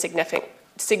a really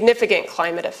significant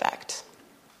climate effect.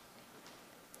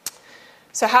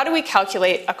 So how do we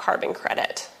calculate a carbon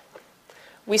credit?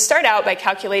 We start out by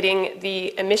calculating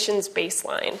the emissions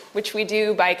baseline, which we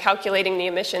do by calculating the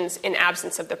emissions in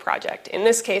absence of the project, in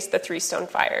this case, the Three Stone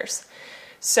Fires.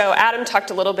 So Adam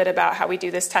talked a little bit about how we do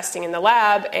this testing in the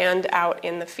lab and out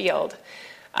in the field.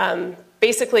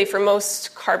 Basically, for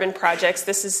most carbon projects,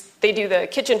 they do the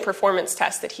kitchen performance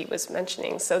test that he was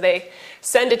mentioning. So they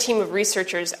send a team of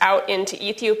researchers out into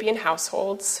Ethiopian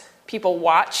households. People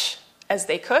watch as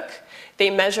they cook. They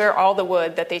measure all the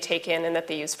wood that they take in and that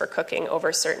they use for cooking over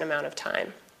a certain amount of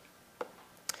time.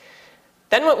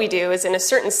 Then what we do is in a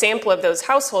certain sample of those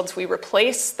households, we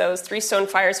replace those Three Stone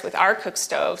Fires with our cook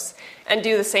stoves and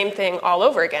do the same thing all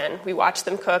over again. We watch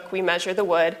them cook, we measure the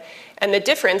wood, and the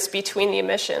difference between the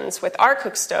emissions with our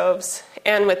cook stoves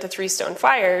and with the Three Stone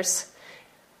Fires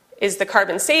is the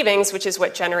carbon savings, which is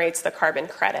what generates the carbon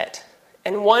credit.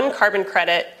 And 1 carbon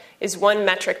credit is 1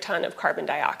 metric ton of carbon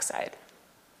dioxide.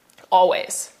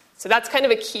 Always. So that's kind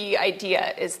of a key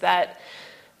idea, is that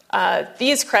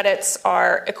these credits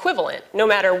are equivalent. No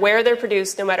matter where they're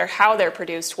produced, no matter how they're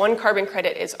produced, 1 carbon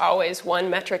credit is always 1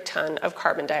 metric ton of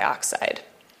carbon dioxide.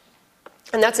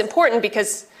 And that's important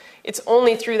because it's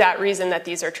only through that reason that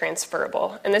these are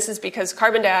transferable. And this is because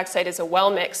carbon dioxide is a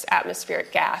well-mixed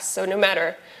atmospheric gas. So no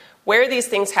matter where these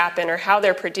things happen or how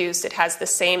they're produced, it has the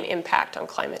same impact on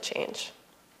climate change.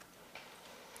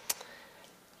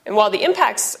 And while the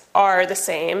impacts are the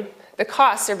same, the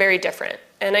costs are very different.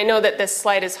 And I know that this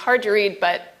slide is hard to read,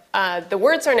 but the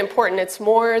words aren't important. It's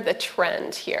more the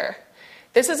trend here.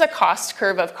 This is a cost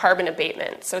curve of carbon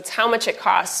abatement. So it's how much it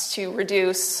costs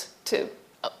to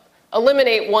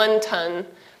eliminate 1 ton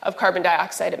of carbon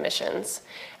dioxide emissions.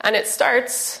 And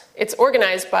it's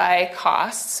organized by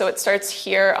cost. So it starts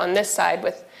here on this side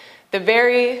with the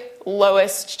very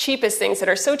lowest, cheapest things that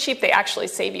are so cheap they actually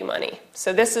save you money.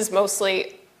 So this is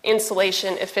mostly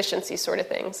insulation, efficiency sort of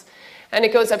things. And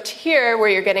it goes up to here where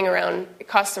you're getting it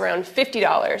costs around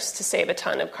 $50 to save a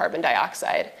ton of carbon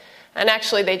dioxide. And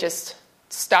actually they just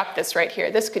stopped this right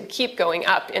here. This could keep going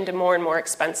up into more and more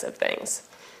expensive things.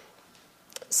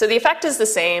 So the effect is the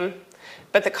same,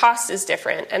 but the cost is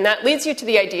different. And that leads you to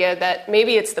the idea that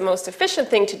maybe it's the most efficient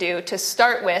thing to do to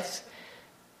start with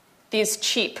these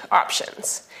cheap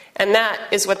options. And that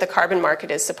is what the carbon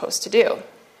market is supposed to do.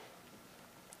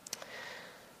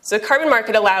 So the carbon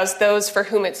market allows those for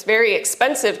whom it's very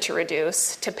expensive to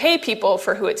reduce to pay people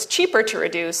for who it's cheaper to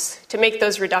reduce to make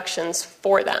those reductions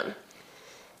for them. And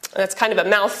that's kind of a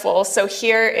mouthful. So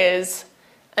here is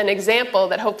an example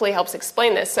that hopefully helps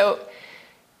explain this. So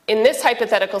in this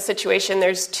hypothetical situation,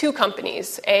 there's 2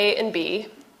 companies, A and B,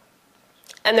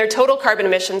 and their total carbon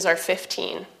emissions are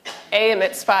 15. A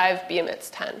emits 5, B emits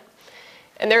 10.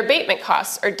 And their abatement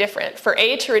costs are different. For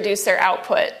A to reduce their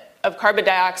output of carbon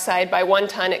dioxide by 1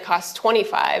 ton, it costs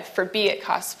 25. For B, it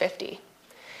costs 50.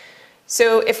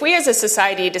 So if we as a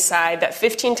society decide that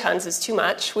 15 tons is too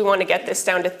much, we want to get this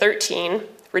down to 13,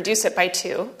 reduce it by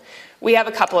 2, we have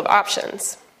a couple of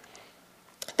options.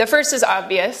 The first is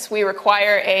obvious. We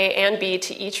require A and B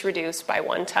to each reduce by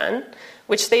 1 ton,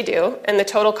 which they do, and the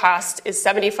total cost is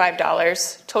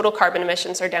 $75. Total carbon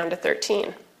emissions are down to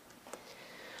 13.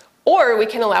 Or we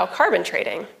can allow carbon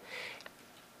trading.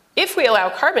 If we allow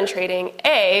carbon trading,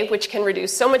 A, which can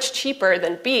reduce so much cheaper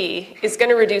than B, is going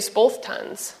to reduce both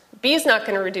tons. B is not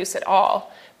going to reduce at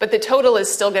all, but the total is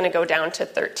still going to go down to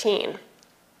 13.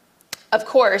 Of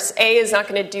course, A is not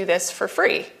going to do this for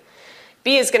free.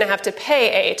 B is going to have to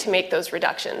pay A to make those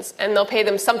reductions, and they'll pay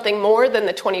them something more than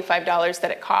the $25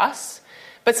 that it costs,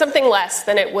 but something less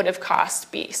than it would have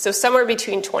cost B, so somewhere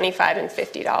between $25 and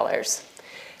 $50.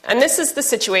 And this is the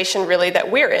situation really that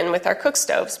we're in with our cook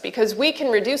stoves, because we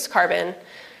can reduce carbon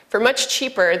for much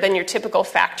cheaper than your typical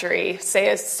factory, say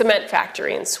a cement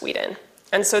factory in Sweden.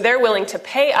 And so they're willing to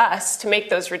pay us to make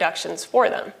those reductions for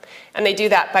them. And they do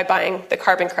that by buying the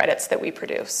carbon credits that we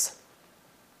produce.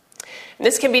 And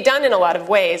this can be done in a lot of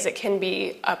ways. It can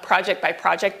be a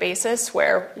project-by-project basis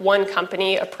where one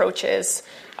company approaches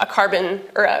a carbon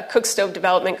or a cook stove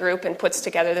development group and puts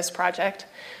together this project.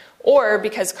 Or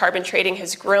because carbon trading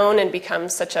has grown and become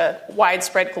such a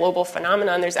widespread global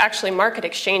phenomenon, there's actually market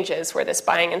exchanges where this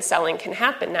buying and selling can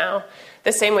happen now,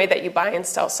 the same way that you buy and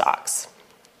sell socks.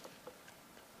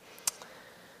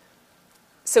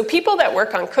 So people that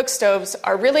work on cook stoves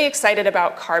are really excited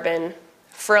about carbon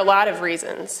for a lot of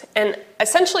reasons. And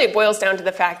essentially it boils down to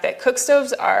the fact that cook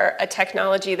stoves are a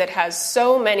technology that has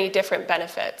so many different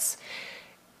benefits.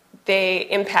 They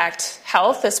impact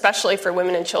health, especially for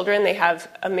women and children. They have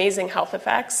amazing health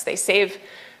effects. They save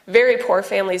very poor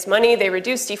families money. They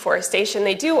reduce deforestation.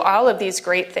 They do all of these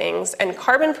great things, and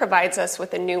carbon provides us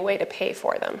with a new way to pay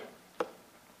for them.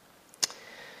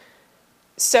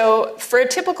 So for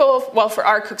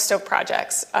our cook stove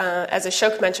projects, as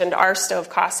Ashok mentioned, our stove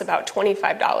costs about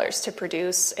 $25 to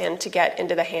produce and to get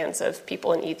into the hands of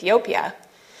people in Ethiopia.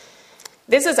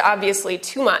 This is obviously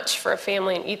too much for a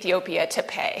family in Ethiopia to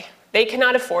pay. They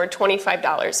cannot afford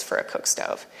 $25 for a cook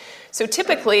stove. So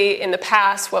typically in the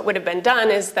past, what would have been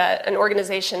done is that an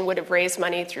organization would have raised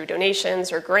money through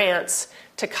donations or grants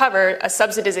to cover a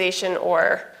subsidization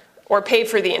or pay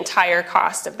for the entire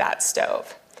cost of that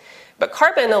stove. But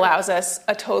carbon allows us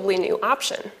a totally new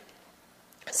option.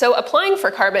 So applying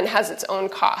for carbon has its own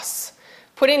costs.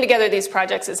 Putting together these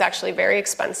projects is actually very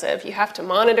expensive. You have to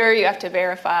monitor, you have to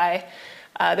verify.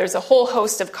 There's a whole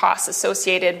host of costs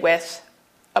associated with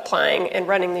applying and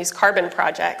running these carbon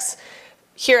projects.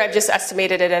 Here I've just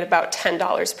estimated it at about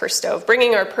 $10 per stove,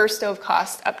 bringing our per stove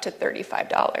cost up to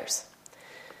 $35.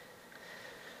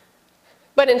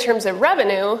 But in terms of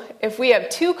revenue, if we have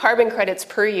 2 carbon credits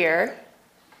per year,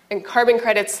 and carbon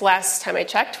credits, last time I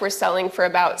checked, were selling for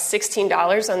about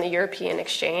 $16 on the European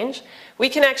exchange, we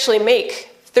can actually make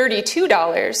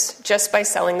 $32 just by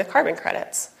selling the carbon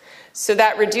credits. So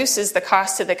that reduces the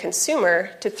cost to the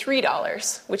consumer to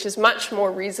 $3, which is much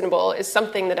more reasonable, is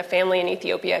something that a family in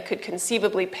Ethiopia could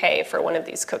conceivably pay for one of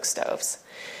these cook stoves.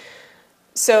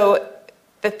 So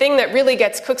the thing that really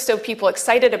gets cook stove people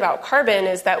excited about carbon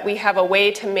is that we have a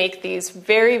way to make these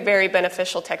very, very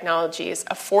beneficial technologies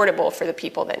affordable for the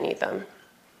people that need them.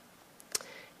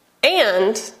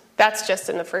 And that's just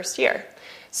in the first year.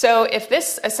 So if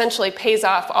this essentially pays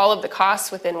off all of the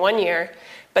costs within 1 year,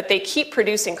 but they keep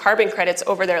producing carbon credits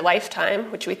over their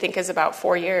lifetime, which we think is about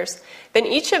 4 years, then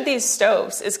each of these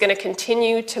stoves is going to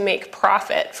continue to make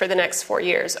profit for the next 4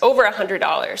 years, over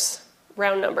 $100,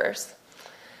 round numbers.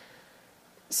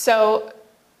 So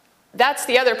that's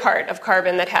the other part of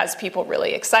carbon that has people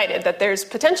really excited, that there's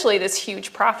potentially this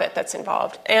huge profit that's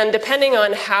involved. And depending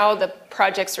on how the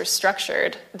projects are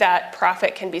structured, that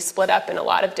profit can be split up in a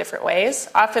lot of different ways.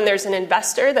 Often there's an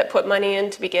investor that put money in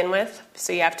to begin with,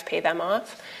 so you have to pay them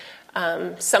off.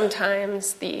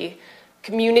 Sometimes the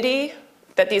community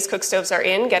that these cook stoves are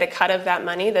in get a cut of that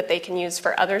money that they can use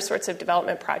for other sorts of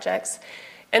development projects.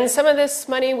 And some of this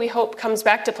money, we hope, comes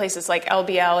back to places like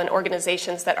LBL and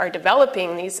organizations that are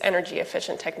developing these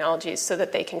energy-efficient technologies so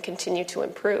that they can continue to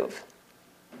improve.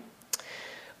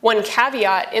 One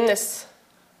caveat in this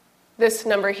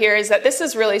number here is that this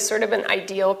is really sort of an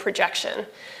ideal projection.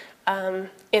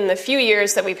 In the few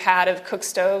years that we've had of cook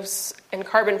stoves and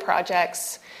carbon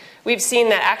projects, we've seen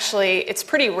that actually it's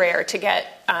pretty rare to get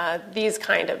these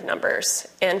kind of numbers.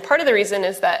 And part of the reason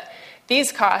is that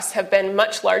these costs have been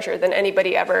much larger than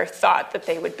anybody ever thought that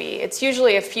they would be. It's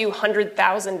usually a few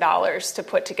 $100,000 to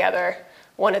put together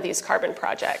one of these carbon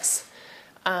projects.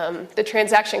 The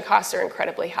transaction costs are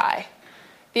incredibly high.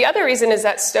 The other reason is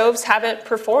that stoves haven't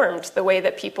performed the way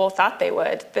that people thought they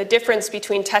would. The difference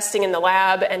between testing in the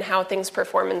lab and how things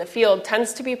perform in the field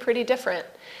tends to be pretty different.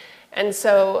 And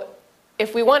so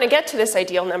if we want to get to this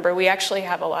ideal number, we actually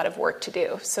have a lot of work to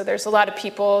do. So there's a lot of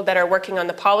people that are working on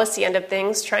the policy end of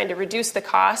things, trying to reduce the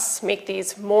costs, make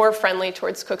these more friendly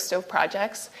towards cook stove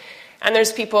projects. And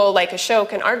there's people like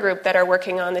Ashok and our group that are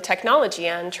working on the technology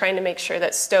end, trying to make sure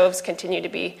that stoves continue to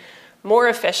be more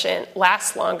efficient,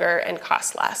 last longer, and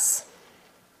cost less.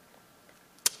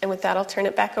 And with that, I'll turn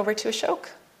it back over to Ashok.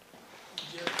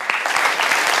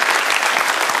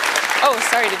 Oh,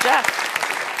 sorry to Jeff.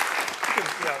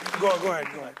 Yeah, go ahead.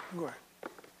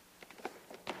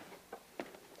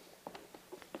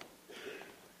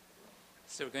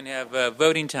 So we're going to have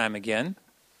voting time again.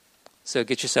 So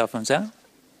get your cell phones out.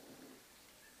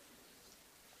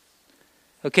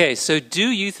 Okay, so do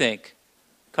you think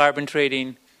carbon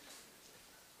trading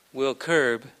will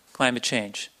curb climate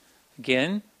change?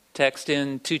 Again, text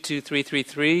in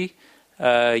 22333.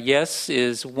 Yes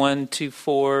is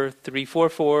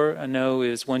 124344. A no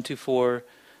is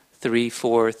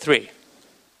 124343.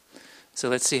 So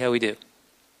let's see how we do.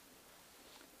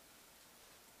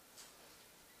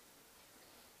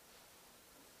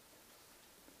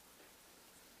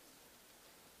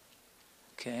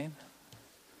 Okay.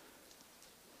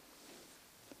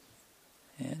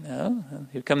 And oh,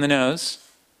 here come the no's.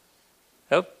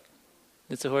 Oh,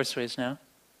 it's a horse race now.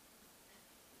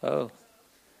 Oh,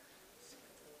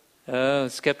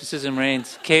 skepticism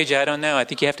reigns. Cage, I don't know. I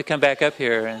think you have to come back up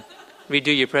here and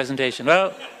redo your presentation.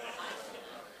 Well,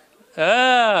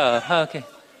 okay.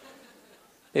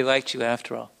 They liked you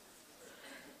after all.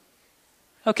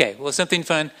 Okay, well, something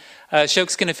fun.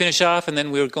 Shok's going to finish off, and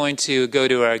then we're going to go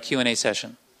to our Q&A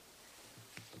session.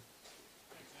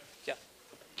 Yeah.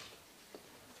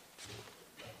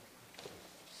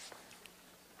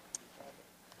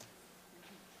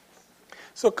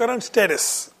 So current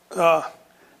status of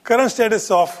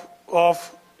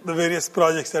the various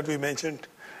projects that we mentioned.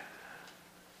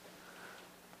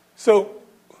 So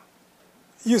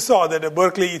you saw that a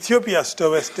Berkeley Ethiopia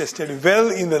stove was tested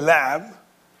well in the lab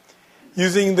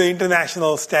using the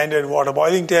international standard water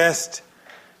boiling test.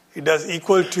 It does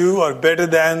equal to or better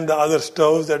than the other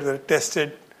stoves that were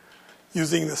tested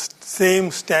using the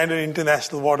same standard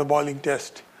international water boiling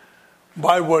test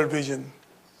by World Vision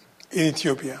in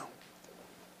Ethiopia.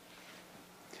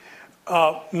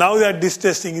 Now that this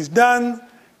testing is done,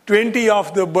 20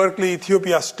 of the Berkeley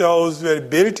Ethiopia stoves were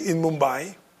built in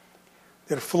Mumbai.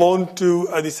 They're flown to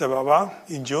Addis Ababa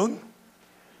in June.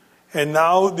 And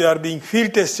now they are being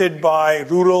field tested by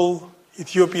rural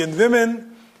Ethiopian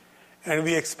women. And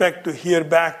we expect to hear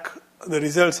back the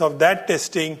results of that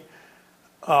testing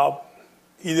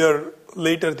either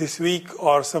later this week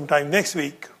or sometime next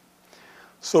week.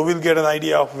 So we'll get an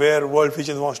idea of where World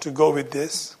Vision wants to go with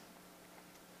this.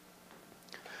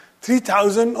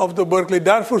 3,000 of the Berkeley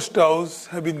Darfur stoves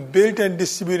have been built and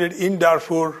distributed in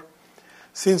Darfur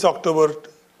since October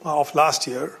of last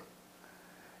year.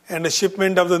 And the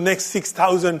shipment of the next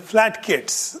 6,000 flat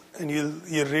kits, and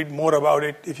you'll read more about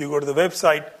it if you go to the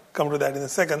website, come to that in a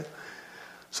second.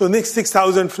 So next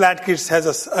 6,000 flat kits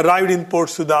has arrived in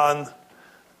Port Sudan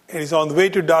and is on the way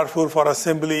to Darfur for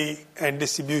assembly and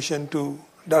distribution to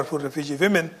Darfur refugee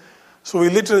women. So we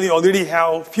literally already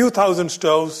have a few thousand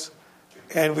stoves,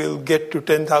 and we'll get to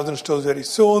 10,000 stoves very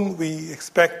soon. We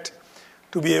expect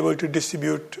to be able to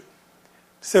distribute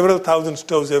several thousand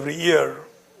stoves every year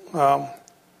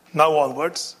now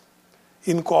onwards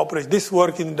in cooperation. This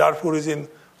work in Darfur is in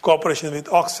cooperation with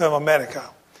Oxfam America.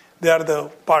 They are the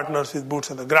partners with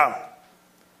boots on the ground.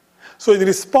 So in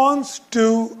response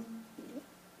to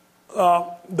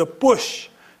the push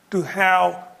to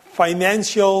have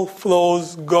financial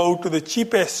flows go to the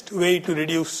cheapest way to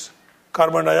reduce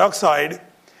carbon dioxide,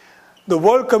 the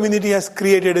world community has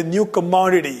created a new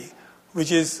commodity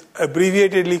which is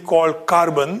abbreviatedly called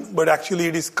carbon, but actually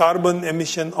it is carbon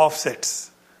emission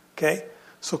offsets. Okay?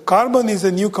 So carbon is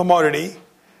a new commodity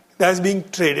that's being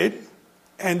traded,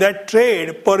 and that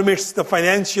trade permits the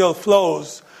financial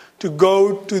flows to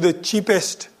go to the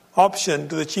cheapest option,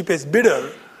 to the cheapest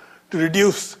bidder, to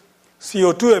reduce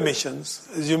CO2 emissions,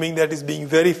 assuming that is being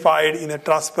verified in a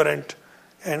transparent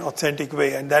and authentic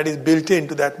way, and that is built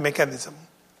into that mechanism.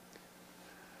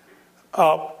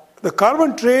 The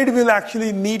carbon trade will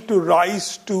actually need to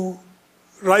rise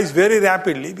very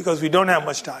rapidly because we don't have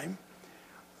much time.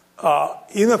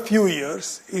 In a few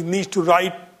years, it needs to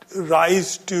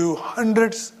rise to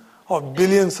hundreds of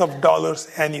billions of dollars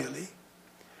annually,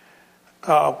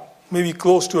 maybe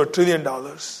close to $1 trillion.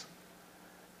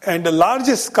 And the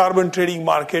largest carbon trading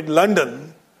market,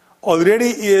 London, already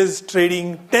is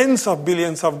trading tens of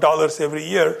billions of dollars every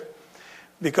year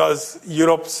because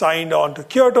Europe signed on to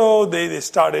Kyoto. They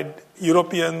started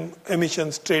European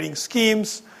emissions trading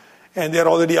schemes, and they're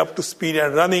already up to speed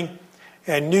and running.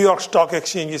 And New York Stock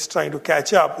Exchange is trying to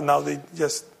catch up. Now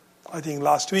I think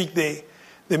last week, they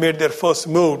made their first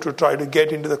move to try to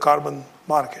get into the carbon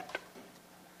market.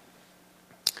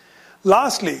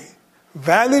 Lastly,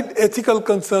 valid ethical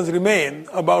concerns remain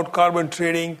about carbon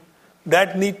trading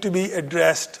that need to be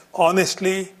addressed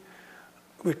honestly,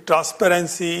 with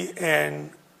transparency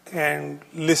and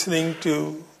listening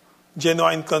to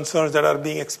genuine concerns that are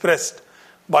being expressed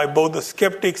by both the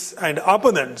skeptics and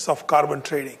opponents of carbon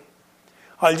trading.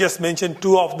 I'll just mention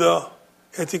two of the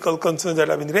ethical concerns that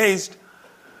have been raised.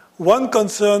 One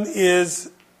concern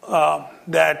is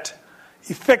that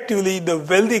effectively the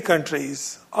wealthy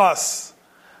countries, us,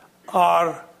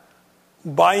 are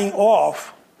buying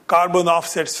off carbon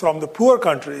offsets from the poor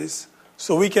countries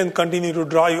so we can continue to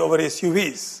drive our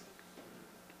SUVs.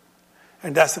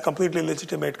 And that's a completely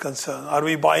legitimate concern. Are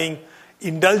we buying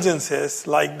indulgences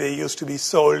like they used to be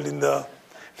sold in the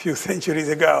few centuries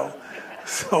ago?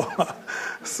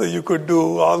 So you could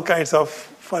do all kinds of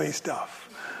funny stuff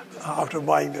after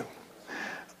buying them.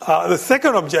 The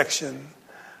second objection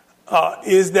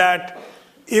is that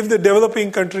if the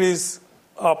developing countries,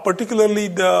 particularly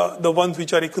the ones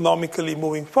which are economically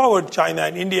moving forward, China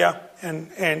and India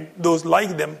and those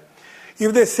like them,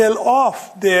 if they sell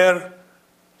off their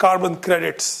carbon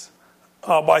credits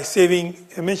by saving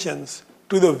emissions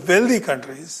to the wealthy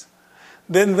countries,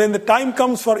 then when the time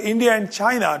comes for India and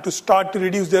China to start to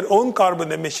reduce their own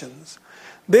carbon emissions,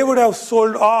 they would have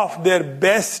sold off their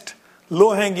best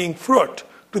low-hanging fruit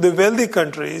to the wealthy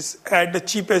countries at the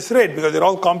cheapest rate because they're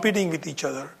all competing with each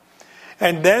other.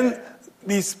 And then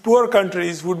these poor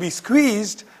countries would be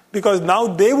squeezed because now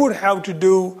they would have to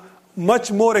do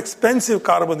much more expensive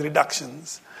carbon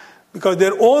reductions because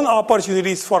their own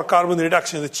opportunities for carbon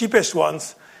reduction, the cheapest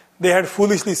ones, they had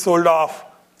foolishly sold off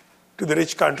to the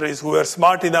rich countries who were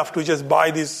smart enough to just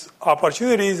buy these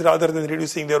opportunities rather than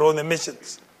reducing their own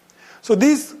emissions. So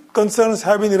these concerns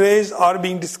have been raised, are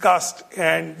being discussed,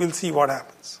 and we'll see what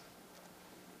happens.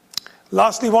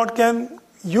 Lastly, what can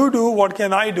you do? What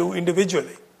can I do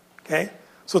individually? Okay?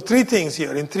 So three things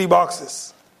here in three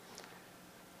boxes.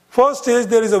 First is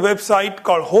there is a website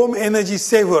called Home Energy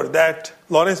Saver that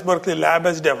Lawrence Berkeley Lab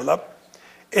has developed,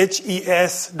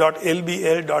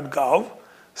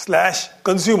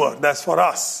 hes.lbl.gov/consumer. That's for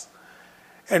us.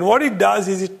 And what it does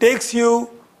is it takes you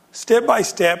step by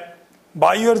step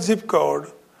by your zip code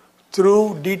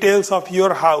through details of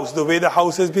your house, the way the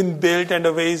house has been built and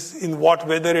the ways in what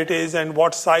weather it is and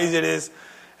what size it is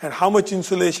and how much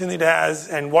insulation it has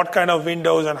and what kind of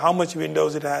windows and how much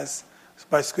windows it has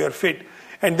by square feet.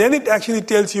 And then it actually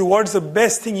tells you what's the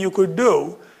best thing you could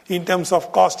do in terms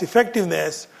of cost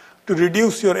effectiveness to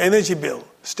reduce your energy bill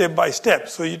step by step.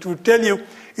 So it would tell you,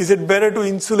 is it better to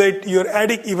insulate your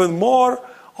attic even more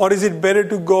or is it better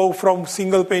to go from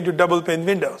single pane to double pane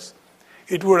windows?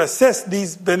 It would assess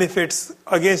these benefits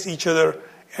against each other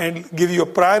and give you a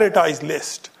prioritized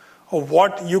list of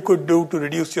what you could do to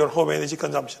reduce your home energy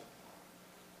consumption.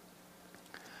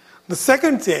 The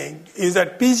second thing is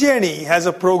that PG&E has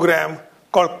a program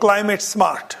called Climate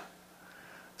Smart.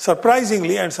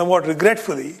 Surprisingly and somewhat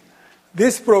regretfully,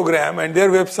 this program and their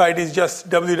website is just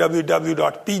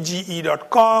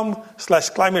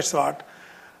www.pge.com/climatesmart.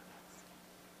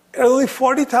 Only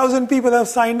 40,000 people have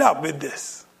signed up with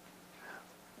this.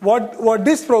 What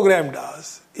this program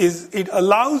does is it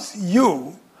allows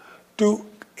you to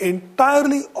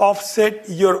entirely offset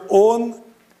your own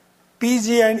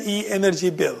PG&E energy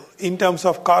bill in terms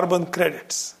of carbon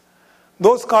credits.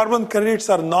 Those carbon credits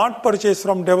are not purchased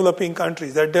from developing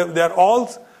countries. They're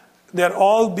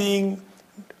all being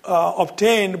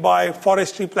obtained by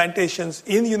forestry plantations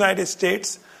in the United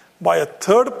States by a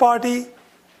third-party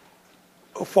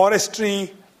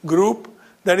forestry group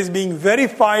that is being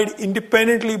verified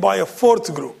independently by a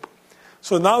fourth group.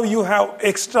 So now you have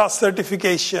extra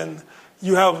certification.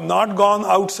 You have not gone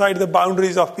outside the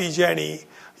boundaries of PG&E.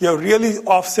 You have really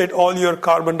offset all your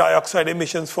carbon dioxide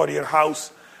emissions for your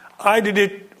house. I did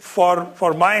it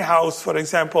for my house, for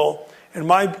example, and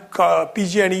my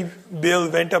PG&E bill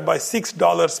went up by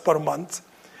 $6 per month,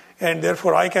 and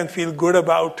therefore I can feel good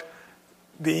about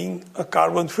being a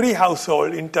carbon-free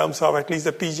household in terms of at least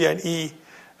the PG&E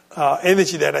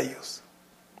energy that I use.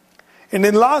 And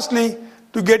then lastly,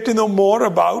 to get to know more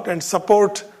about and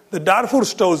support the Darfur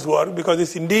Stoves work, because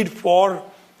it's indeed for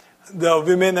the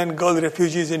women and girl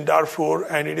refugees in Darfur,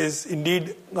 and it is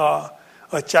indeed a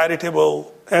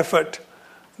charitable effort.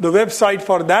 The website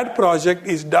for that project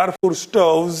is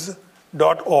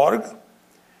darfurstoves.org.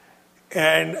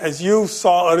 And as you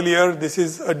saw earlier, this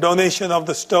is a donation of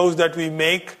the stoves that we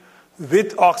make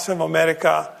with Oxfam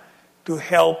America to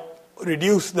help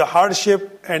reduce the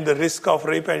hardship and the risk of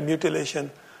rape and mutilation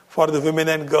for the women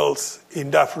and girls in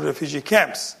Darfur refugee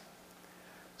camps.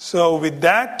 So with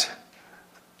that,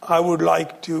 I would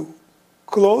like to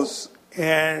close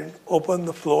and open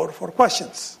the floor for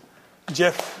questions.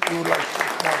 Jeff, you would like to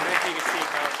moderate?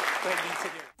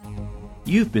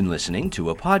 You've been listening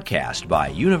to a podcast by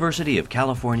University of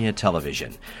California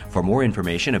Television. For more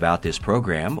information about this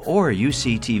program or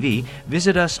UCTV,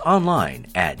 visit us online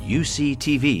at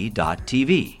uctv.tv.